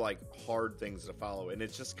no more like hard things to follow, and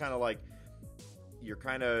it's just kind of like you're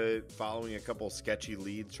kind of following a couple sketchy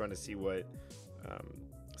leads, trying to see what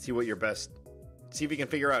your best, see if you can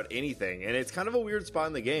figure out anything. And it's kind of a weird spot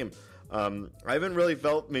in the game. I haven't really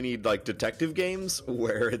felt many like detective games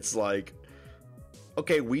where it's like,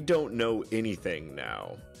 okay, we don't know anything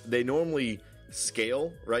now. They normally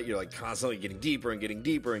scale, right? You're like constantly getting deeper and getting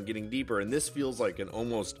deeper and getting deeper, and this feels like an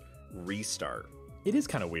almost restart. It is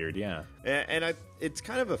kind of weird, yeah. And it's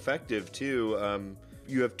kind of effective, too.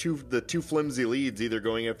 You have the two flimsy leads, either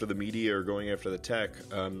going after the media or going after the tech,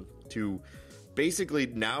 to basically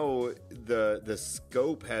now the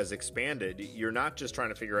scope has expanded. You're not just trying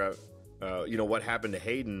to figure out, what happened to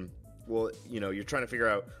Hayden. well, you're trying to figure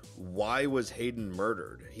out, why was Hayden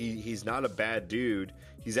murdered? He's not a bad dude.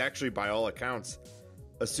 He's actually, by all accounts,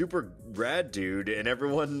 a super rad dude, and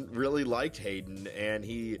everyone really liked Hayden, and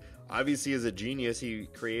he obviously is a genius. He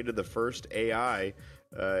created the first AI,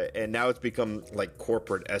 and now it's become like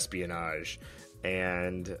corporate espionage.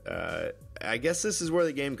 And I guess this is where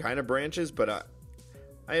the game kind of branches, but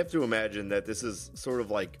I have to imagine that this is sort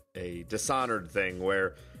of like a Dishonored thing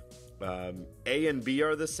where A and B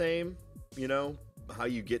are the same, how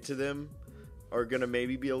you get to them are going to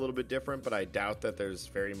maybe be a little bit different, but I doubt that there's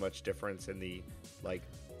very much difference in the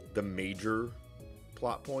major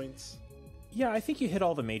plot points. Yeah, I think you hit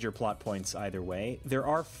all the major plot points either way. There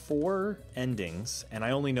are 4 endings, and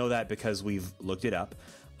I only know that because we've looked it up.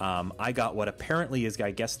 I got what apparently is,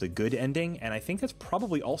 I guess, the good ending, and I think that's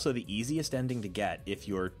probably also the easiest ending to get if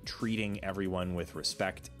you're treating everyone with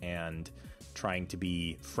respect and trying to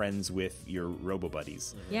be friends with your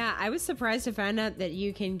robo-buddies. Yeah, I was surprised to find out that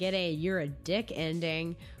you can get a "you're a dick"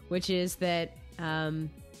 ending, which is that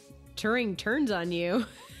Turing turns on you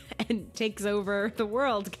and takes over the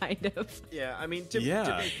world, kind of. Yeah, I mean, to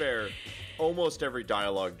be fair, almost every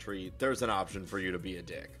dialogue tree, there's an option for you to be a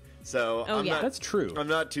dick. So that's true. I'm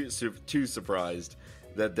not too surprised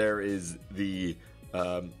that there is the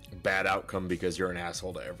bad outcome because you're an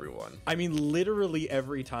asshole to everyone. I mean, literally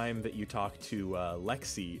every time that you talk to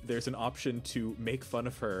Lexi, there's an option to make fun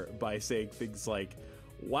of her by saying things like,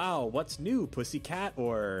 "Wow, what's new, pussycat?"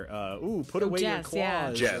 Or "Ooh, put away Jess, your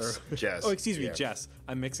claws." yeah. Jess. Oh, excuse me, Jess.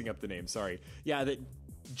 I'm mixing up the name. Sorry. Yeah, that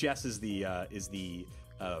Jess is the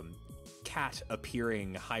cat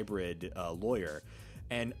appearing hybrid lawyer,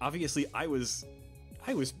 and obviously I was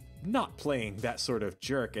not playing that sort of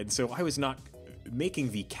jerk, and so I was not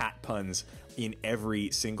making the cat puns in every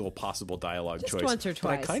single possible dialogue Just choice. once or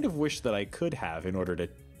twice. But I kind of wish that I could have in order to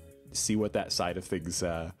see what that side of things,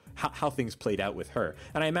 how things played out with her.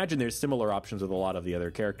 And I imagine there's similar options with a lot of the other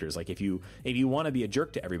characters. Like if you want to be a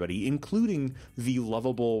jerk to everybody, including the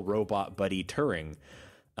lovable robot buddy Turing,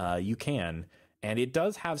 you can, and it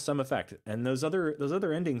does have some effect. And those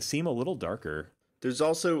other endings seem a little darker. There's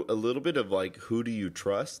also a little bit of who do you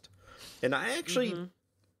trust? And I actually,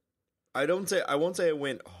 I won't say I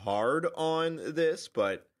went hard on this,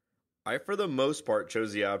 but I, for the most part,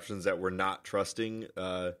 chose the options that were not trusting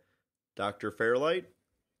Dr. Fairlight.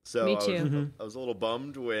 So Me too. I was a little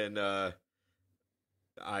bummed when that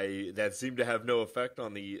seemed to have no effect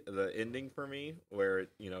on the ending for me, where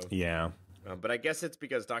Yeah. But I guess it's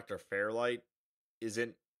because Dr. Fairlight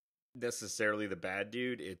isn't necessarily the bad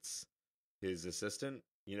dude; it's his assistant.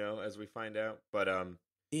 As we find out, but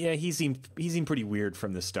Yeah, he seemed pretty weird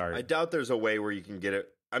from the start. I doubt there's a way where you can get it.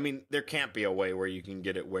 I mean, there can't be a way where you can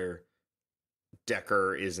get it where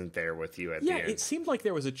Decker isn't there with you at the end. Yeah, it seemed like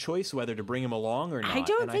there was a choice whether to bring him along or not. I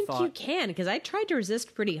don't and think I thought, you can, because I tried to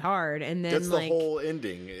resist pretty hard, and then That's the whole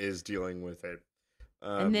ending is dealing with it.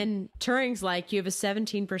 and then Turing's like, you have a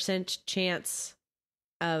 17% chance,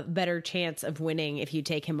 better chance of winning if you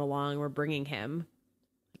take him along. We're bringing him.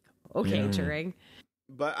 Okay, Turing.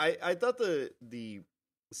 But I thought the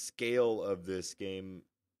scale of this game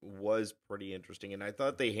was pretty interesting, and I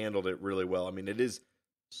thought they handled it really well. I mean, it is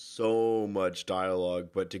so much dialogue,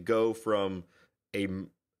 but to go from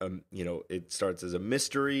it starts as a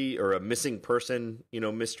mystery or a missing person,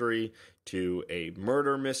 mystery, to a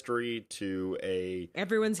murder mystery, to a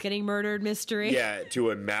Everyone's getting murdered mystery. yeah,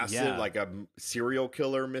 to a massive like a serial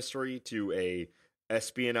killer mystery, to a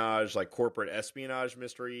espionage, like corporate espionage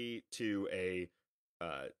mystery, to a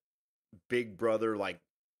Big Brother, like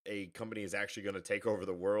a company is actually going to take over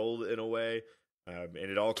the world in a way. And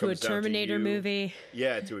it all comes to a Terminator down to movie.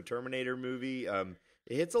 Yeah, to a Terminator movie. It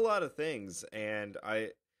hits a lot of things, and I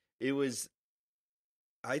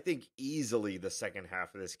think easily the second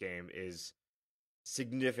half of this game is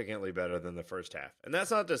significantly better than the first half. And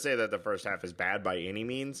that's not to say that the first half is bad by any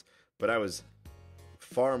means, but I was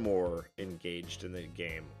far more engaged in the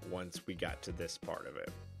game once we got to this part of it.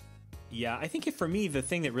 Yeah, I think for me, the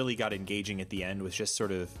thing that really got engaging at the end was just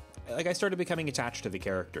sort of like I started becoming attached to the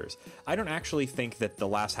characters. I don't actually think that the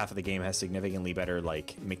last half of the game has significantly better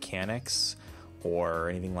mechanics or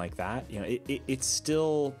anything like that. It's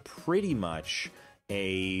still pretty much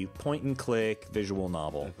a point and click visual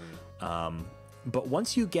novel. But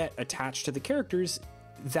once you get attached to the characters,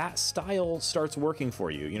 that style starts working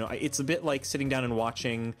for you. It's a bit like sitting down and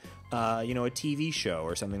watching a TV show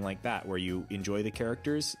or something like that, where you enjoy the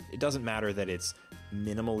characters. It doesn't matter that it's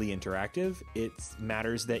minimally interactive. It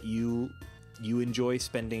matters that you enjoy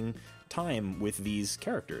spending time with these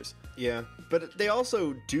characters. Yeah, but they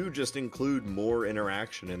also do just include more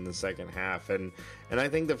interaction in the second half, and I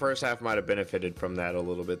think the first half might have benefited from that a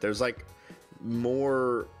little bit. There's like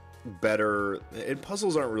more better, and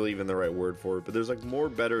puzzles aren't really even the right word for it, but there's like more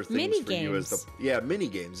better things Mini for you as the mini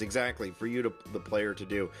games, exactly, for you to the player to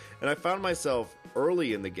do. And I found myself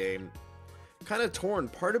early in the game kind of torn.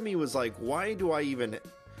 Part of me was like, why do I even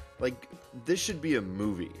like this? Should be a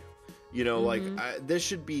movie. You know, like this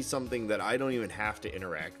should be something that I don't even have to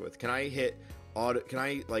interact with. Can I hit auto? Can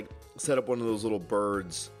I like set up one of those little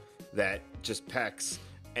birds that just pecks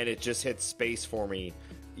and it just hits space for me?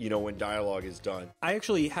 You know, when dialogue is done. I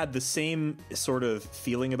actually had the same sort of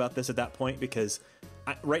feeling about this at that point because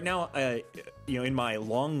right now, you know, in my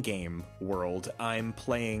long game world, I'm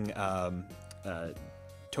playing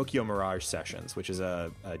Tokyo Mirage Sessions, which is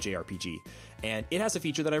a JRPG. And it has a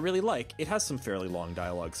feature that I really like. It has some fairly long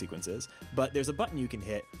dialogue sequences, but there's a button you can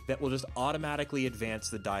hit that will just automatically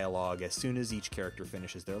advance the dialogue as soon as each character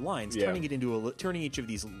finishes their lines, turning each of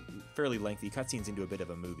these fairly lengthy cutscenes into a bit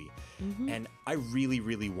of a movie. And I really,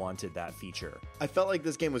 really wanted that feature. I felt like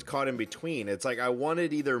this game was caught in between. It's like I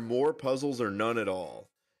wanted either more puzzles or none at all.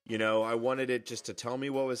 You know, I wanted it just to tell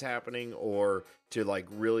me what was happening or to like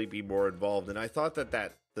really be more involved. And I thought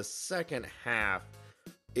that the second half,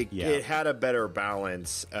 it had a better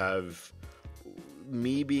balance of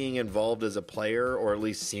me being involved as a player, or at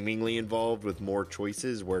least seemingly involved with more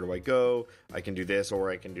choices. Where do I go? I can do this or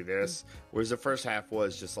I can do this. Whereas the first half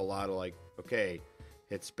was just a lot of like, okay,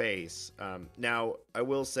 hit space. Now, I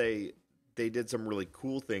will say they did some really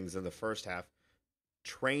cool things in the first half,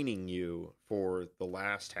 training you for the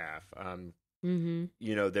last half. You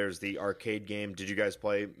know, there's the arcade game. Did you guys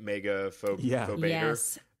play Mega Phobator?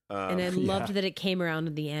 Yes. And I loved that it came around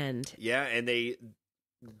at the end. Yeah, and the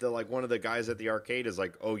like one of the guys at the arcade is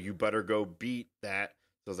like, "Oh, you better go beat that."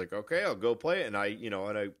 So I was like, "Okay, I'll go play it." And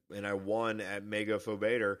I won at Mega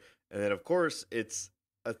Phobator. And then of course it's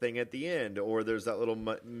a thing at the end, or there's that little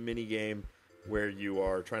mini game where you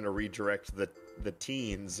are trying to redirect the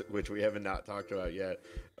teens, which we haven't not talked about yet.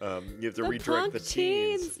 You have to redirect the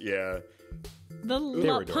teens. Yeah,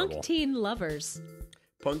 the punk teen lovers.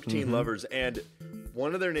 Punk teen lovers, and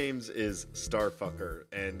one of their names is Starfucker,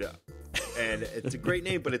 and it's a great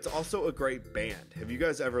name, but it's also a great band. Have you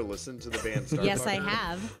guys ever listened to the band Starfucker? Yes, I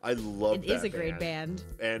have. I love it. It is a great band.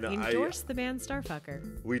 And we endorse the band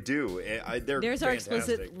Starfucker. We do. There's fantastic. Our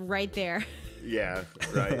explicit right there. Yeah,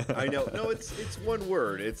 right. I know. No, it's one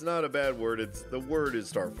word. It's not a bad word. The word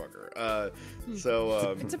is Starfucker. It's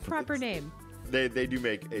a proper name. They do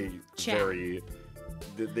make a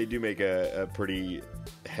They do make a pretty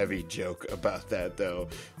heavy joke about that, though.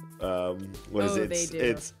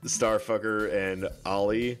 It's Starfucker and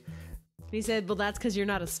Ollie. He said, well, that's because you're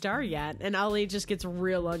not a star yet. And Ollie just gets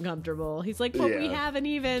real uncomfortable. He's like, but we haven't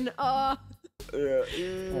even. Oh.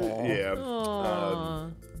 Yeah.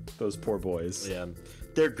 Those poor boys. Yeah.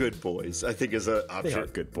 They're good boys, I think is an option. They are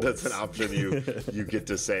good boys. That's an option you get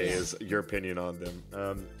to say is your opinion on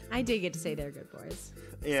them. I did get to say they're good boys.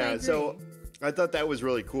 Yeah, so I thought that was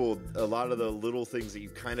really cool. A lot of the little things that you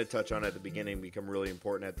kind of touch on at the beginning become really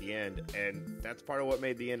important at the end, and that's part of what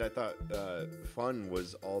made the end, I thought, fun,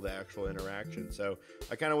 was all the actual interaction. So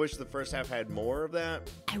I kind of wish the first half had more of that.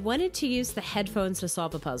 I wanted to use the headphones to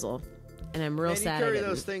solve a puzzle, and I'm real sad. You carry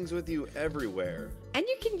those things with you everywhere. And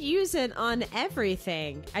you can use it on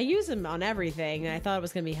everything. I use them on everything, and I thought it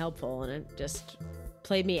was going to be helpful, and it just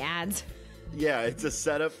played me ads. Yeah, it's a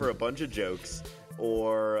setup for a bunch of jokes,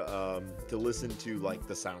 or to listen to like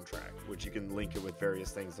the soundtrack, which you can link it with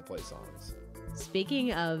various things to play songs.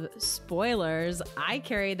 Speaking of spoilers, I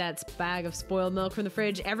carried that bag of spoiled milk from the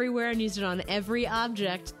fridge everywhere and used it on every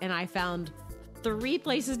object, and I found 3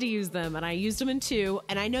 places to use them, and I used them in 2,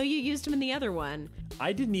 and I know you used them in the other one.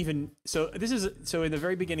 I didn't even. So in the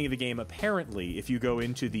very beginning of the game, apparently, if you go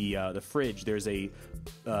into the fridge, there's a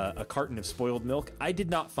carton of spoiled milk. I did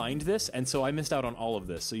not find this, and so I missed out on all of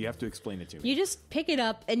this. So you have to explain it to me. You just pick it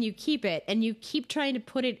up and you keep it, and you keep trying to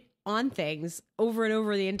put it on things over and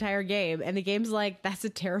over the entire game, and the game's like, that's a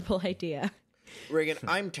terrible idea. Reagan,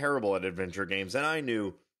 I'm terrible at adventure games, and I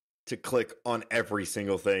knew to click on every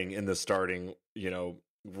single thing in the starting,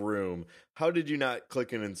 room. How did you not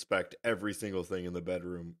click and inspect every single thing in the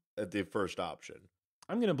bedroom at the first option?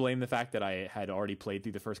 I'm going to blame the fact that I had already played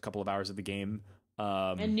through the first couple of hours of the game.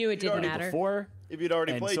 And knew it didn't matter. Before, if you'd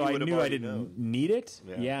already played, so you I knew I didn't need it.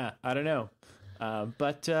 Yeah, I don't know.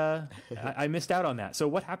 But I missed out on that. So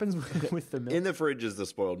what happens with the milk? In the fridge is the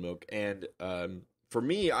spoiled milk. And for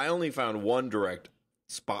me, I only found one direct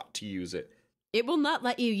spot to use it. It will not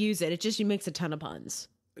let you use it. It just makes a ton of puns.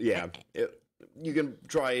 Yeah. you can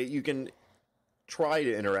try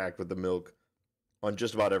to interact with the milk on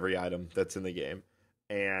just about every item that's in the game.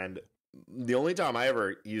 And the only time I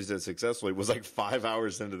ever used it successfully was like 5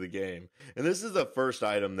 hours into the game. And this is the first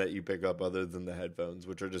item that you pick up other than the headphones,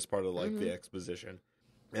 which are just part of like the exposition.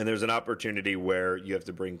 And there's an opportunity where you have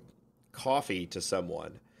to bring coffee to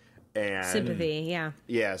someone. And Sympathy, yeah.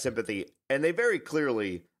 Yeah, sympathy. And they very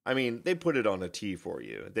clearly, I mean, they put it on a tee for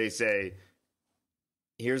you. They say,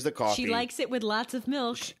 here's the coffee. She likes it with lots of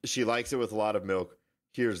milk. She likes it with a lot of milk.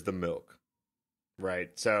 Here's the milk.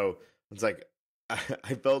 Right? So it's like,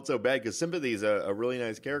 I felt so bad because Sympathy is a really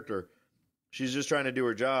nice character. She's just trying to do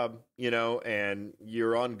her job, you know, and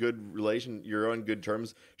you're on good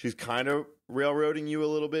terms. She's kind of railroading you a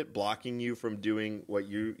little bit, blocking you from doing what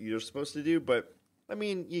you're supposed to do. But I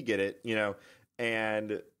mean, you get it, you know.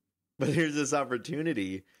 But here's this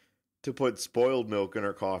opportunity to put spoiled milk in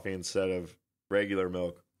her coffee instead of regular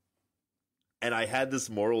milk. And I had this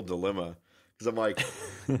moral dilemma because I'm like,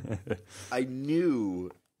 I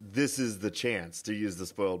knew this is the chance to use the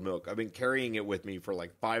spoiled milk. I've been carrying it with me for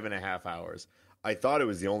like 5.5 hours. I thought it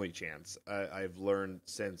was the only chance. I've learned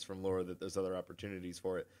since from Laura that there's other opportunities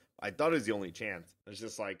for it. I thought it was the only chance. It's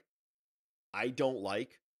just like, I don't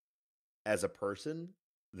like as a person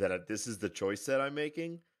that this is the choice that I'm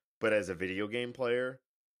making, but as a video game player,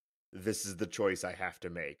 this is the choice I have to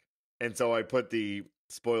make. And so I put the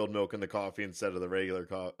spoiled milk in the coffee instead of the regular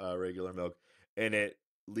milk, and it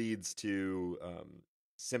leads to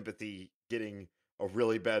Sympathy getting a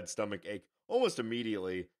really bad stomach ache almost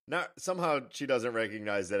immediately. Not somehow she doesn't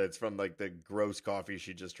recognize that it's from like the gross coffee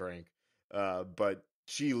she just drank, but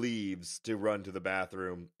she leaves to run to the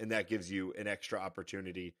bathroom, and that gives you an extra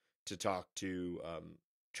opportunity to talk to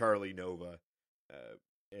Charlie Nova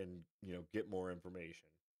and get more information.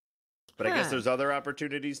 But I guess there's other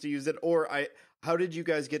opportunities to use it. Or how did you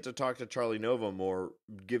guys get to talk to Charlie Nova more,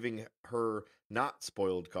 giving her not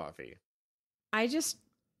spoiled coffee?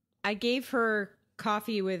 I gave her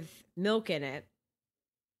coffee with milk in it.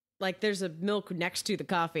 Like there's a milk next to the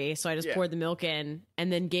coffee, so I just poured the milk in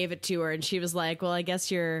and then gave it to her, and she was like, "Well, I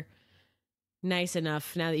guess you're nice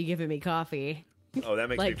enough now that you've given me coffee." Oh, that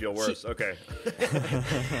makes me feel worse. Okay.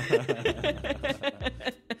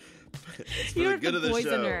 You don't have to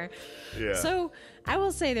poison her. Yeah. So I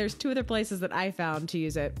will say there's two other places that I found to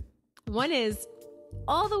use it. One is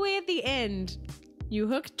all the way at the end. You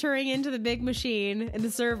hook Turing into the big machine in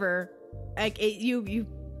the server. Like you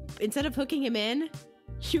instead of hooking him in,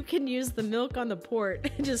 you can use the milk on the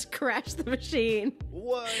port and just crash the machine.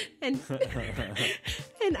 What? And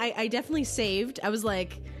I definitely saved. I was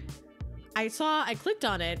like, I clicked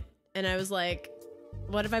on it and I was like,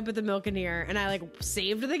 what if I put the milk in here? And I like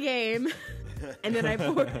saved the game. And then I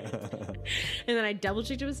poured, and then I double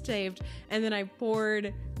checked it was saved. And then I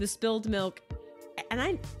poured the spilled milk.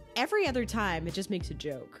 And every other time it just makes a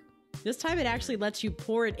joke. This time it actually lets you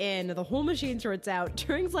pour it in. The whole machine sorts out.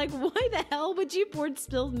 Turing's like, why the hell would you pour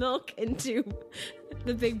spilled milk into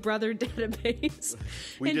the Big Brother database?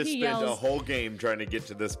 We just spent a whole game trying to get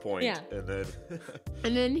to this point. Yeah.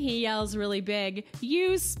 And then he yells really big,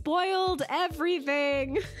 "You spoiled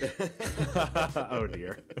everything." Oh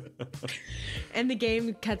dear. And the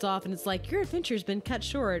game cuts off and it's like, your adventure's been cut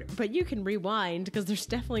short, but you can rewind because there's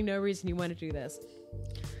definitely no reason you want to do this.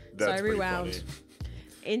 That's so I rewound,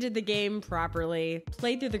 ended the game properly,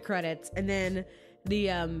 played through the credits, and then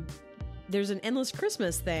there's an endless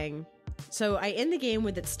Christmas thing. So I end the game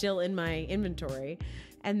with it still in my inventory,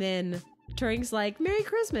 and then Turing's like, "Merry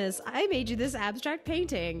Christmas, I made you this abstract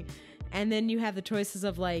painting." And then you have the choices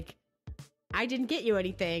of like, "I didn't get you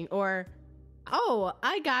anything," or "Oh,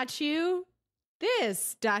 I got you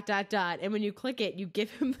this ... And when you click it, you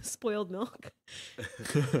give him the spoiled milk.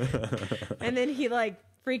 And then he like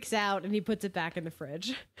freaks out and he puts it back in the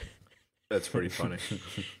fridge. That's pretty funny.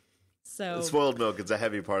 So the spoiled milk is a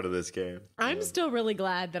heavy part of this game. I'm still really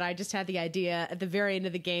glad that I just had the idea at the very end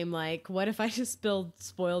of the game, like, what if I just spilled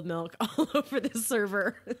spoiled milk all over the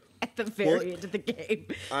server at the very end of the game?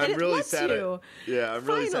 I'm really sad. I'm really sad I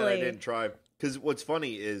Finally. didn't try. Because what's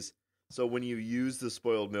funny is, so when you use the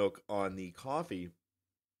spoiled milk on the coffee,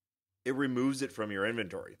 it removes it from your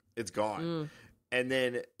inventory. It's gone. And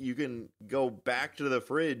then you can go back to the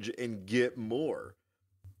fridge and get more.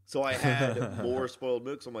 So I had more spoiled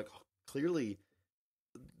milk. So I'm like, oh, clearly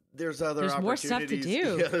there's opportunities. More stuff to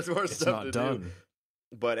do. Yeah, there's more stuff to done. do.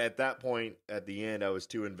 But at that point, at the end, I was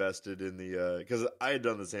too invested in the because I had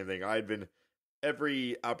done the same thing. I had been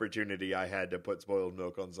every opportunity I had to put spoiled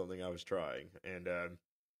milk on something I was trying, and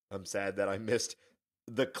I'm sad that I missed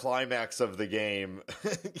the climax of the game.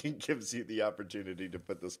 It gives you the opportunity to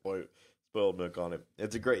put the spoiled spoiled milk on it.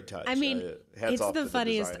 It's a great touch. I mean, hats it's off to the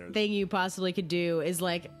funniest designers. thing you possibly could do is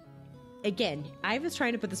like, again, I was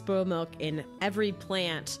trying to put the spoiled milk in every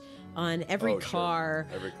plant, on every car,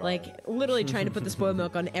 Every car. like literally trying to put the spoiled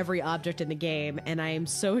milk on every object in the game. And I am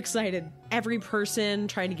so excited. Every person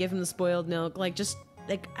trying to give him the spoiled milk, like just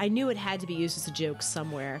like I knew it had to be used as a joke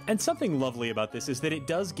somewhere. And something lovely about this is that it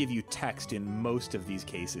does give you text in most of these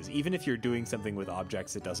cases. Even if you're doing something with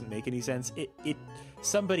objects that doesn't make any sense,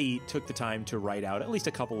 somebody took the time to write out at least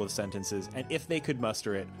a couple of sentences, and if they could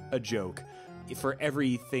muster it, a joke for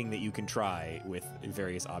everything that you can try with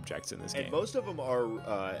various objects in this game. And most of them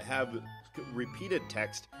are have repeated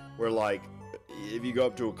text where, like, if you go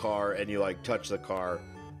up to a car and you like touch the car,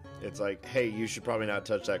 it's like, hey, you should probably not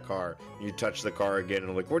touch that car. You touch the car again,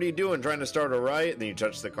 and like, what are you doing? Trying to start a riot? And then you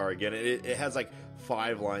touch the car again. It has like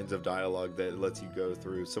 5 lines of dialogue that lets you go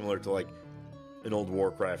through, similar to like an old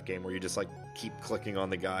Warcraft game where you just like keep clicking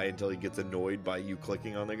on the guy until he gets annoyed by you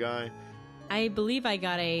clicking on the guy. I believe I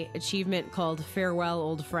got a achievement called Farewell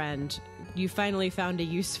Old Friend. You finally found a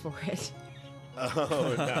use for it.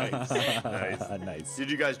 Oh, nice. Nice. Nice.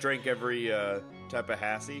 Did you guys drink every type of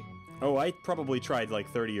Hassie? Oh, I probably tried like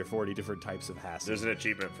 30 or 40 different types of Hassie. There's an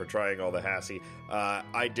achievement for trying all the Hassie.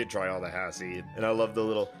 I did try all the Hassie, and I love the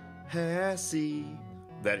little Hassie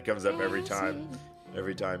that comes up every time.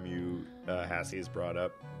 Every time you Hassie is brought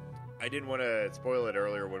up. I didn't want to spoil it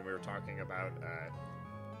earlier when we were talking about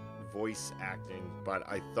voice acting, but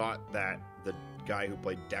I thought that the guy who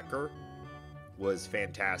played Decker was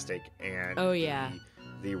fantastic, and Oh, yeah.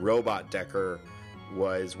 the robot Decker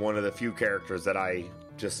was one of the few characters that I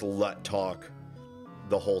just let talk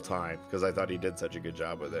the whole time because I thought he did such a good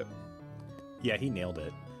job with it. Yeah, he nailed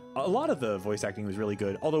it. A lot of the voice acting was really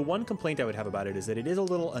good, although one complaint I would have about it is that it is a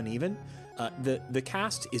little uneven. The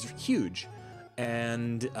cast is huge,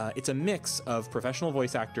 and it's a mix of professional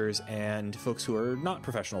voice actors and folks who are not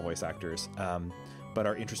professional voice actors, but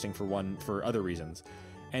are interesting for other reasons.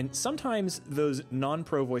 And sometimes those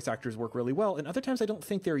non-pro voice actors work really well, and other times I don't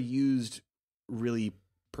think they're used really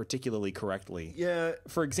particularly correctly. Yeah.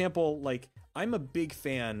 For example, like, I'm a big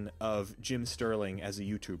fan of Jim Sterling as a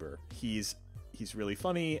YouTuber. He's really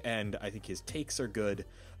funny, and I think his takes are good.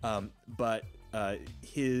 But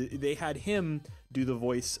they had him do the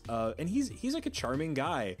voice, and he's like a charming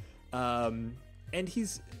guy. And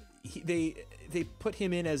they put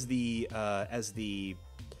him in as the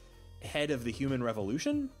head of the Human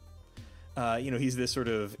Revolution. He's this sort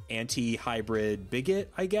of anti-hybrid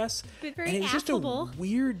bigot, I guess. But very and it's affable. just a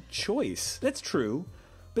weird choice. That's true.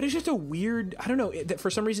 But it's just a weird, I don't know, that for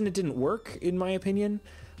some reason it didn't work, in my opinion.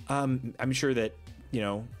 I'm sure that,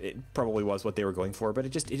 it probably was what they were going for, but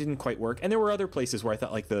it didn't quite work. And there were other places where I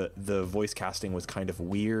thought like the voice casting was kind of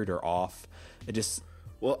weird or off. It just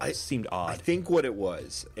seemed odd. I think what it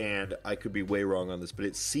was, and I could be way wrong on this, but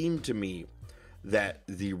it seemed to me that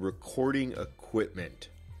the recording equipment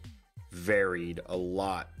varied a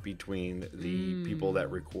lot between the people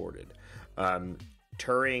that recorded.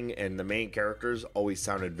 Turing and the main characters always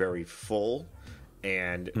sounded very full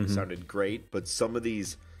and sounded great, but some of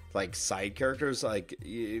these like side characters, like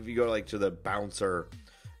if you go like to the bouncer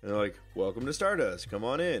and they're like, welcome to Stardust, come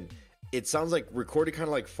on in, it sounds like recorded kind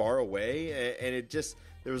of like far away, and it just,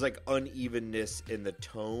 there was like unevenness in the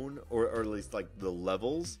tone, or at least like the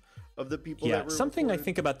levels of the people that were something recorded. I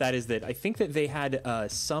think about that is that I think that they had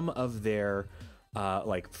some of their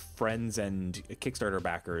like friends and Kickstarter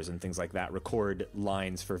backers and things like that record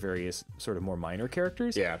lines for various sort of more minor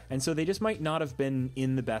characters. Yeah. And so they just might not have been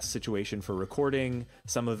in the best situation for recording.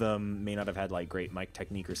 Some of them may not have had like great mic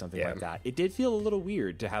technique or something like that. It did feel a little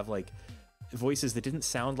weird to have like voices that didn't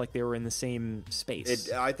sound like they were in the same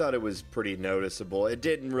space. I thought it was pretty noticeable. It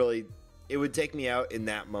didn't really, it would take me out in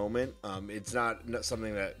that moment. It's not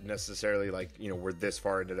something that necessarily like, we're this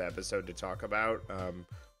far into the episode to talk about.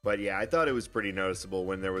 But yeah, I thought it was pretty noticeable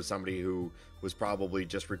when there was somebody who was probably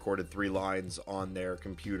just recorded 3 lines on their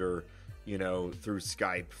computer, through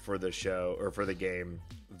Skype for the show or for the game,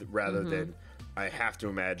 rather than, I have to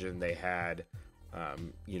imagine they had,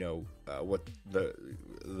 what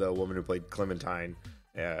the woman who played Clementine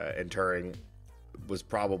and Turing was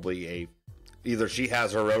probably either she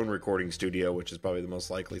has her own recording studio, which is probably the most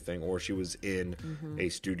likely thing, or she was in a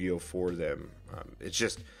studio for them. It's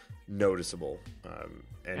just noticeable,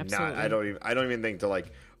 and not, I don't even think to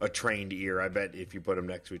like a trained ear. I bet if you put them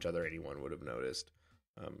next to each other, anyone would have noticed.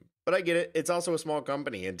 But I get it. It's also a small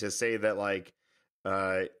company, and to say that like,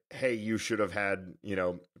 hey, you should have had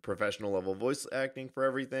professional level voice acting for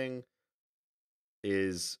everything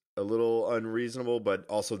is a little unreasonable. But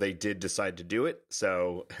also they did decide to do it,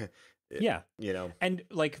 so Yeah. You know, and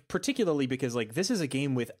like particularly because like this is a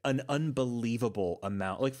game with an unbelievable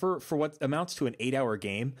amount, like for what amounts to an 8-hour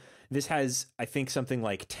game, this has I think something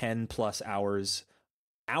like 10 plus hours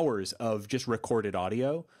of just recorded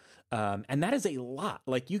audio. And that is a lot.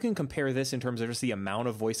 Like you can compare this in terms of just the amount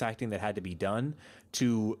of voice acting that had to be done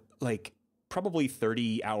to like probably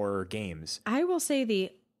 30-hour games. I will say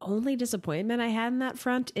the only disappointment I had in that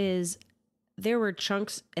front is there were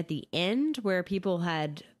chunks at the end where people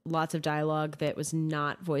had lots of dialogue that was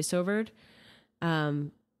not voiceovered.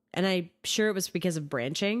 And I'm sure it was because of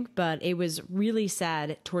branching, but it was really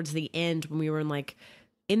sad towards the end when we were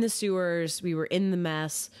in the sewers, we were in the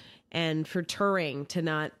mess, and for Turing to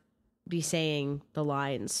not be saying the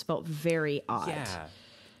lines felt very odd. Yeah.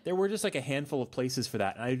 There were just like a handful of places for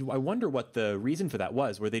that. And I wonder what the reason for that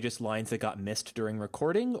was. Were they just lines that got missed during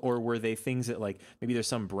recording, or were they things that like maybe there's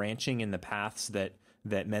some branching in the paths that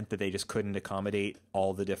meant that they just couldn't accommodate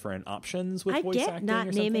all the different options with voice acting? I get not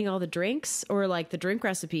naming all the drinks or like the drink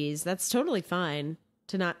recipes. That's totally fine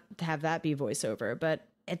to not have that be voiceover. But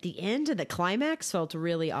at the end of the climax felt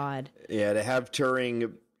really odd. Yeah, to have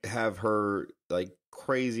Turing have her like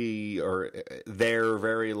crazy or their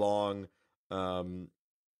very long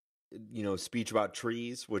speech about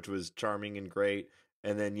trees, which was charming and great,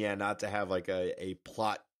 and then not to have like a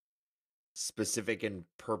plot specific and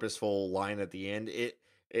purposeful line at the end.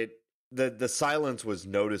 The silence was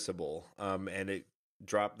noticeable, and it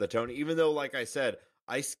dropped the tone, even though, like I said,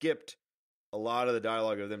 I skipped a lot of the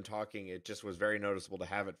dialogue of them talking. It just was very noticeable to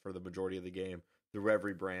have it for the majority of the game through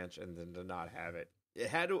every branch, and then to not have it. It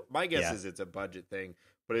had to, my guess is it's a budget thing,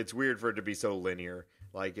 but it's weird for it to be so linear.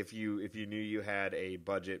 Like if you knew you had a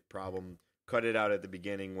budget problem, cut it out at the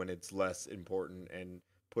beginning when it's less important and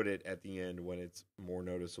put it at the end when it's more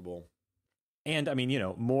noticeable. And I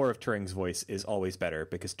mean, more of Turing's voice is always better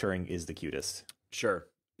because Turing is the cutest. Sure.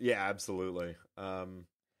 Yeah, absolutely.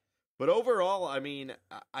 But overall, I mean,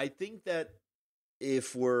 I think that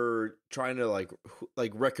if we're trying to like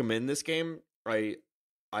recommend this game, I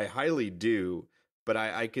highly do, but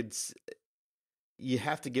I could, you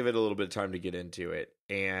have to give it a little bit of time to get into it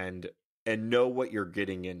and know what you're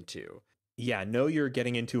getting into. Yeah, know you're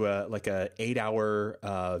getting into a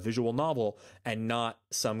 8-hour visual novel and not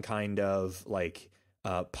some kind of like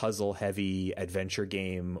puzzle heavy adventure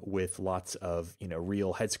game with lots of,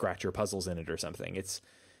 real head scratcher puzzles in it or something.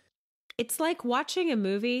 It's like watching a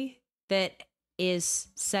movie that is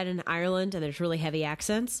set in Ireland and there's really heavy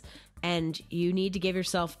accents, and you need to give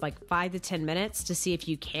yourself like 5 to 10 minutes to see if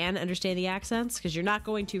you can understand the accents, because you're not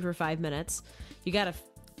going to for 5 minutes. You got to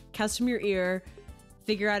custom your ear,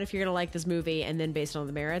 figure out if you're going to like this movie, and then based on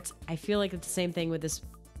the merits. I feel like it's the same thing with this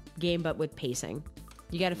game, but with pacing.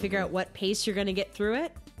 You got to figure out what pace you're going to get through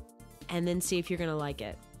it, and then see if you're going to like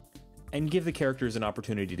it. And give the characters an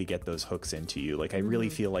opportunity to get those hooks into you. Like, I really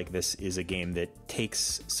feel like this is a game that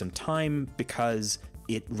takes some time because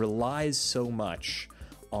it relies so much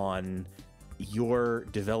on your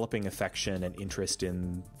developing affection and interest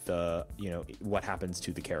in the, what happens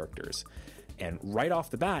to the characters. And right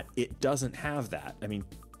off the bat, it doesn't have that. I mean,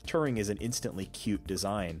 Turing is an instantly cute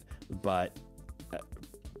design, but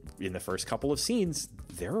in the first couple of scenes,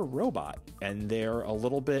 they're a robot, and they're a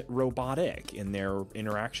little bit robotic in their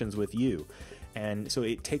interactions with you. And so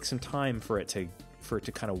it takes some time for it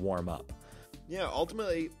to kind of warm up. Yeah,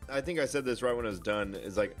 ultimately, I think I said this right when it was done,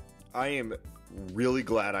 is like, I am really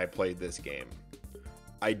glad I played this game.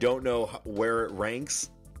 I don't know where it ranks,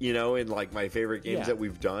 in like my favorite games that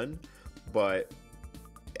we've done, but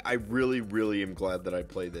I really, really am glad that I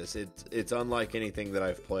played this. It's unlike anything that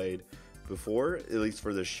I've played before, at least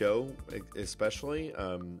for the show especially,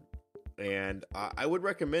 and I would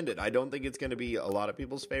recommend it. I don't think it's going to be a lot of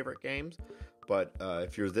people's favorite games, but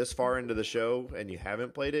if you're this far into the show and you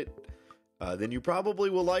haven't played it, then you probably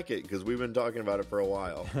will like it, because we've been talking about it for a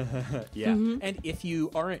while. Yeah. And if you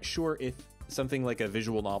aren't sure if something like a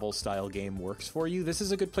visual novel style game works for you, this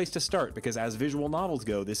is a good place to start, because as visual novels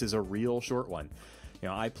go, this is a real short one.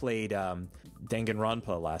 I played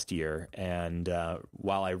Danganronpa last year, and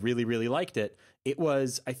while I really, really liked it, it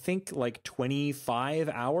was, I think, like 25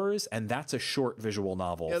 hours, and that's a short visual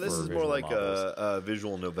novel. Yeah, this is more like a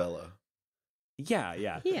visual novella.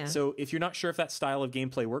 Yeah. So if you're not sure if that style of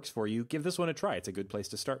gameplay works for you, give this one a try. It's a good place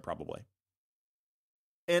to start, probably.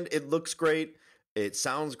 And it looks great. It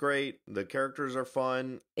sounds great. The characters are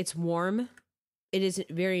fun. It's warm. It is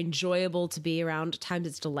very enjoyable to be around. At times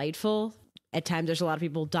it's delightful. At times there's a lot of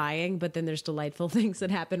people dying, but then there's delightful things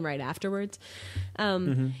that happen right afterwards.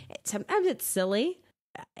 Sometimes it's silly.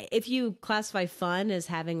 If you classify fun as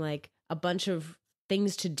having like a bunch of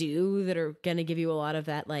things to do that are going to give you a lot of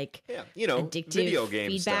that like addictive video game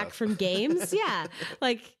feedback stuff. from games. Yeah.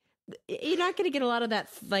 Like you're not going to get a lot of that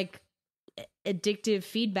like addictive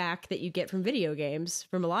feedback that you get from video games,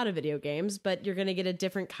 from a lot of video games, but you're going to get a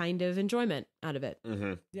different kind of enjoyment out of it.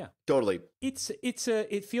 Mm-hmm. Yeah, totally.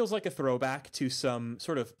 It feels like a throwback to some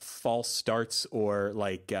sort of false starts or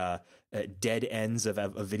like dead ends of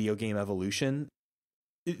a video game evolution.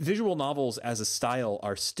 Visual novels as a style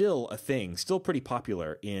are still a thing, still pretty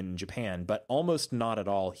popular in Japan, but almost not at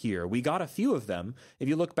all here. We got a few of them. If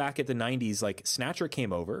you look back at the 90s, like Snatcher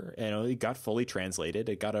came over, it got fully translated.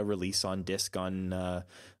 It got a release on disc on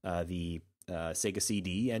the Sega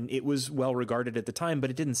CD, and it was well regarded at the time,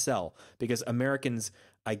 but it didn't sell because Americans,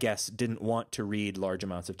 I guess, didn't want to read large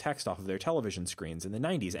amounts of text off of their television screens in the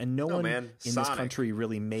 90s, and no one in this country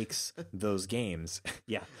really makes those games.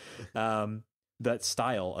 Yeah. That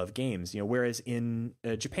style of games, whereas in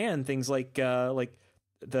Japan, things like the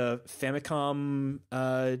Famicom,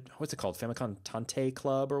 what's it called? Famicom Tante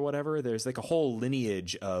Club or whatever. There's like a whole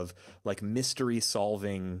lineage of like mystery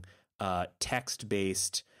solving,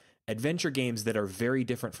 text-based adventure games that are very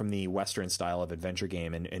different from the Western style of adventure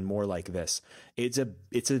game and more like this. It's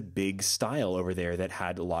a big style over there that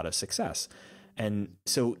had a lot of success. And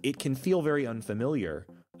so it can feel very unfamiliar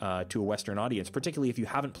to a Western audience, particularly if you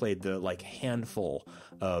haven't played the like handful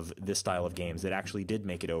of this style of games that actually did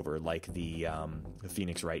make it over, like the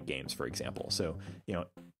Phoenix Wright games, for example. So,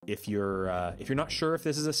 if you're not sure if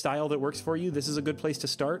this is a style that works for you, this is a good place to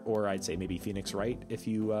start. Or I'd say maybe Phoenix Wright if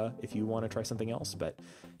you want to try something else. But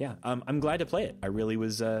yeah, I'm glad to play it. I really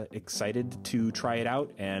was excited to try it out.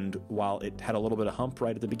 And while it had a little bit of hump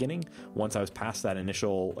right at the beginning, once I was past that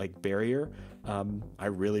initial like barrier, I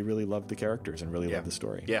really, really loved the characters and really loved the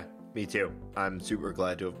story. Yeah, me too. I'm super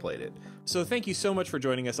glad to have played it. So thank you so much for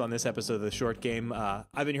joining us on this episode of The Short Game. I've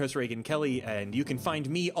been your host, Reagan Kelly, and you can find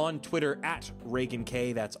me on Twitter at Reagan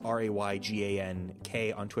K. That's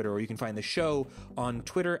RAYGANK on Twitter, or you can find the show on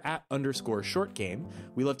Twitter at _short game.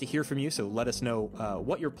 We love to hear from you, so let us know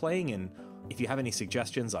what you're playing and if you have any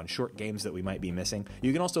suggestions on short games that we might be missing.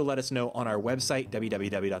 You can also let us know on our website,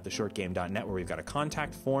 www.theshortgame.net, where we've got a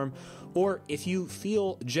contact form. Or if you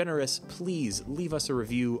feel generous, please leave us a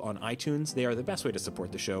review on iTunes. They are the best way to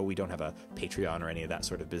support the show. We don't have a Patreon or any of that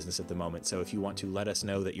sort of business at the moment. So if you want to let us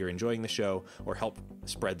know that you're enjoying the show or help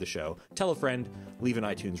spread the show, tell a friend, leave an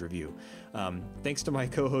iTunes review. Thanks to my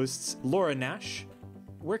co-hosts, Laura Nash.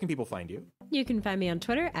 Where can people find you? You can find me on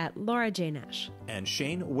Twitter at Laura J. Nash. And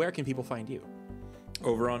Shane, where can people find you?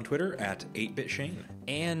 Over on Twitter at 8BitShane.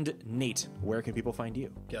 And Nate, where can people find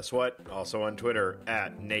you? Guess what? Also on Twitter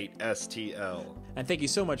at NateSTL. And thank you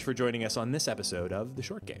so much for joining us on this episode of The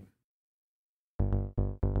Short Game.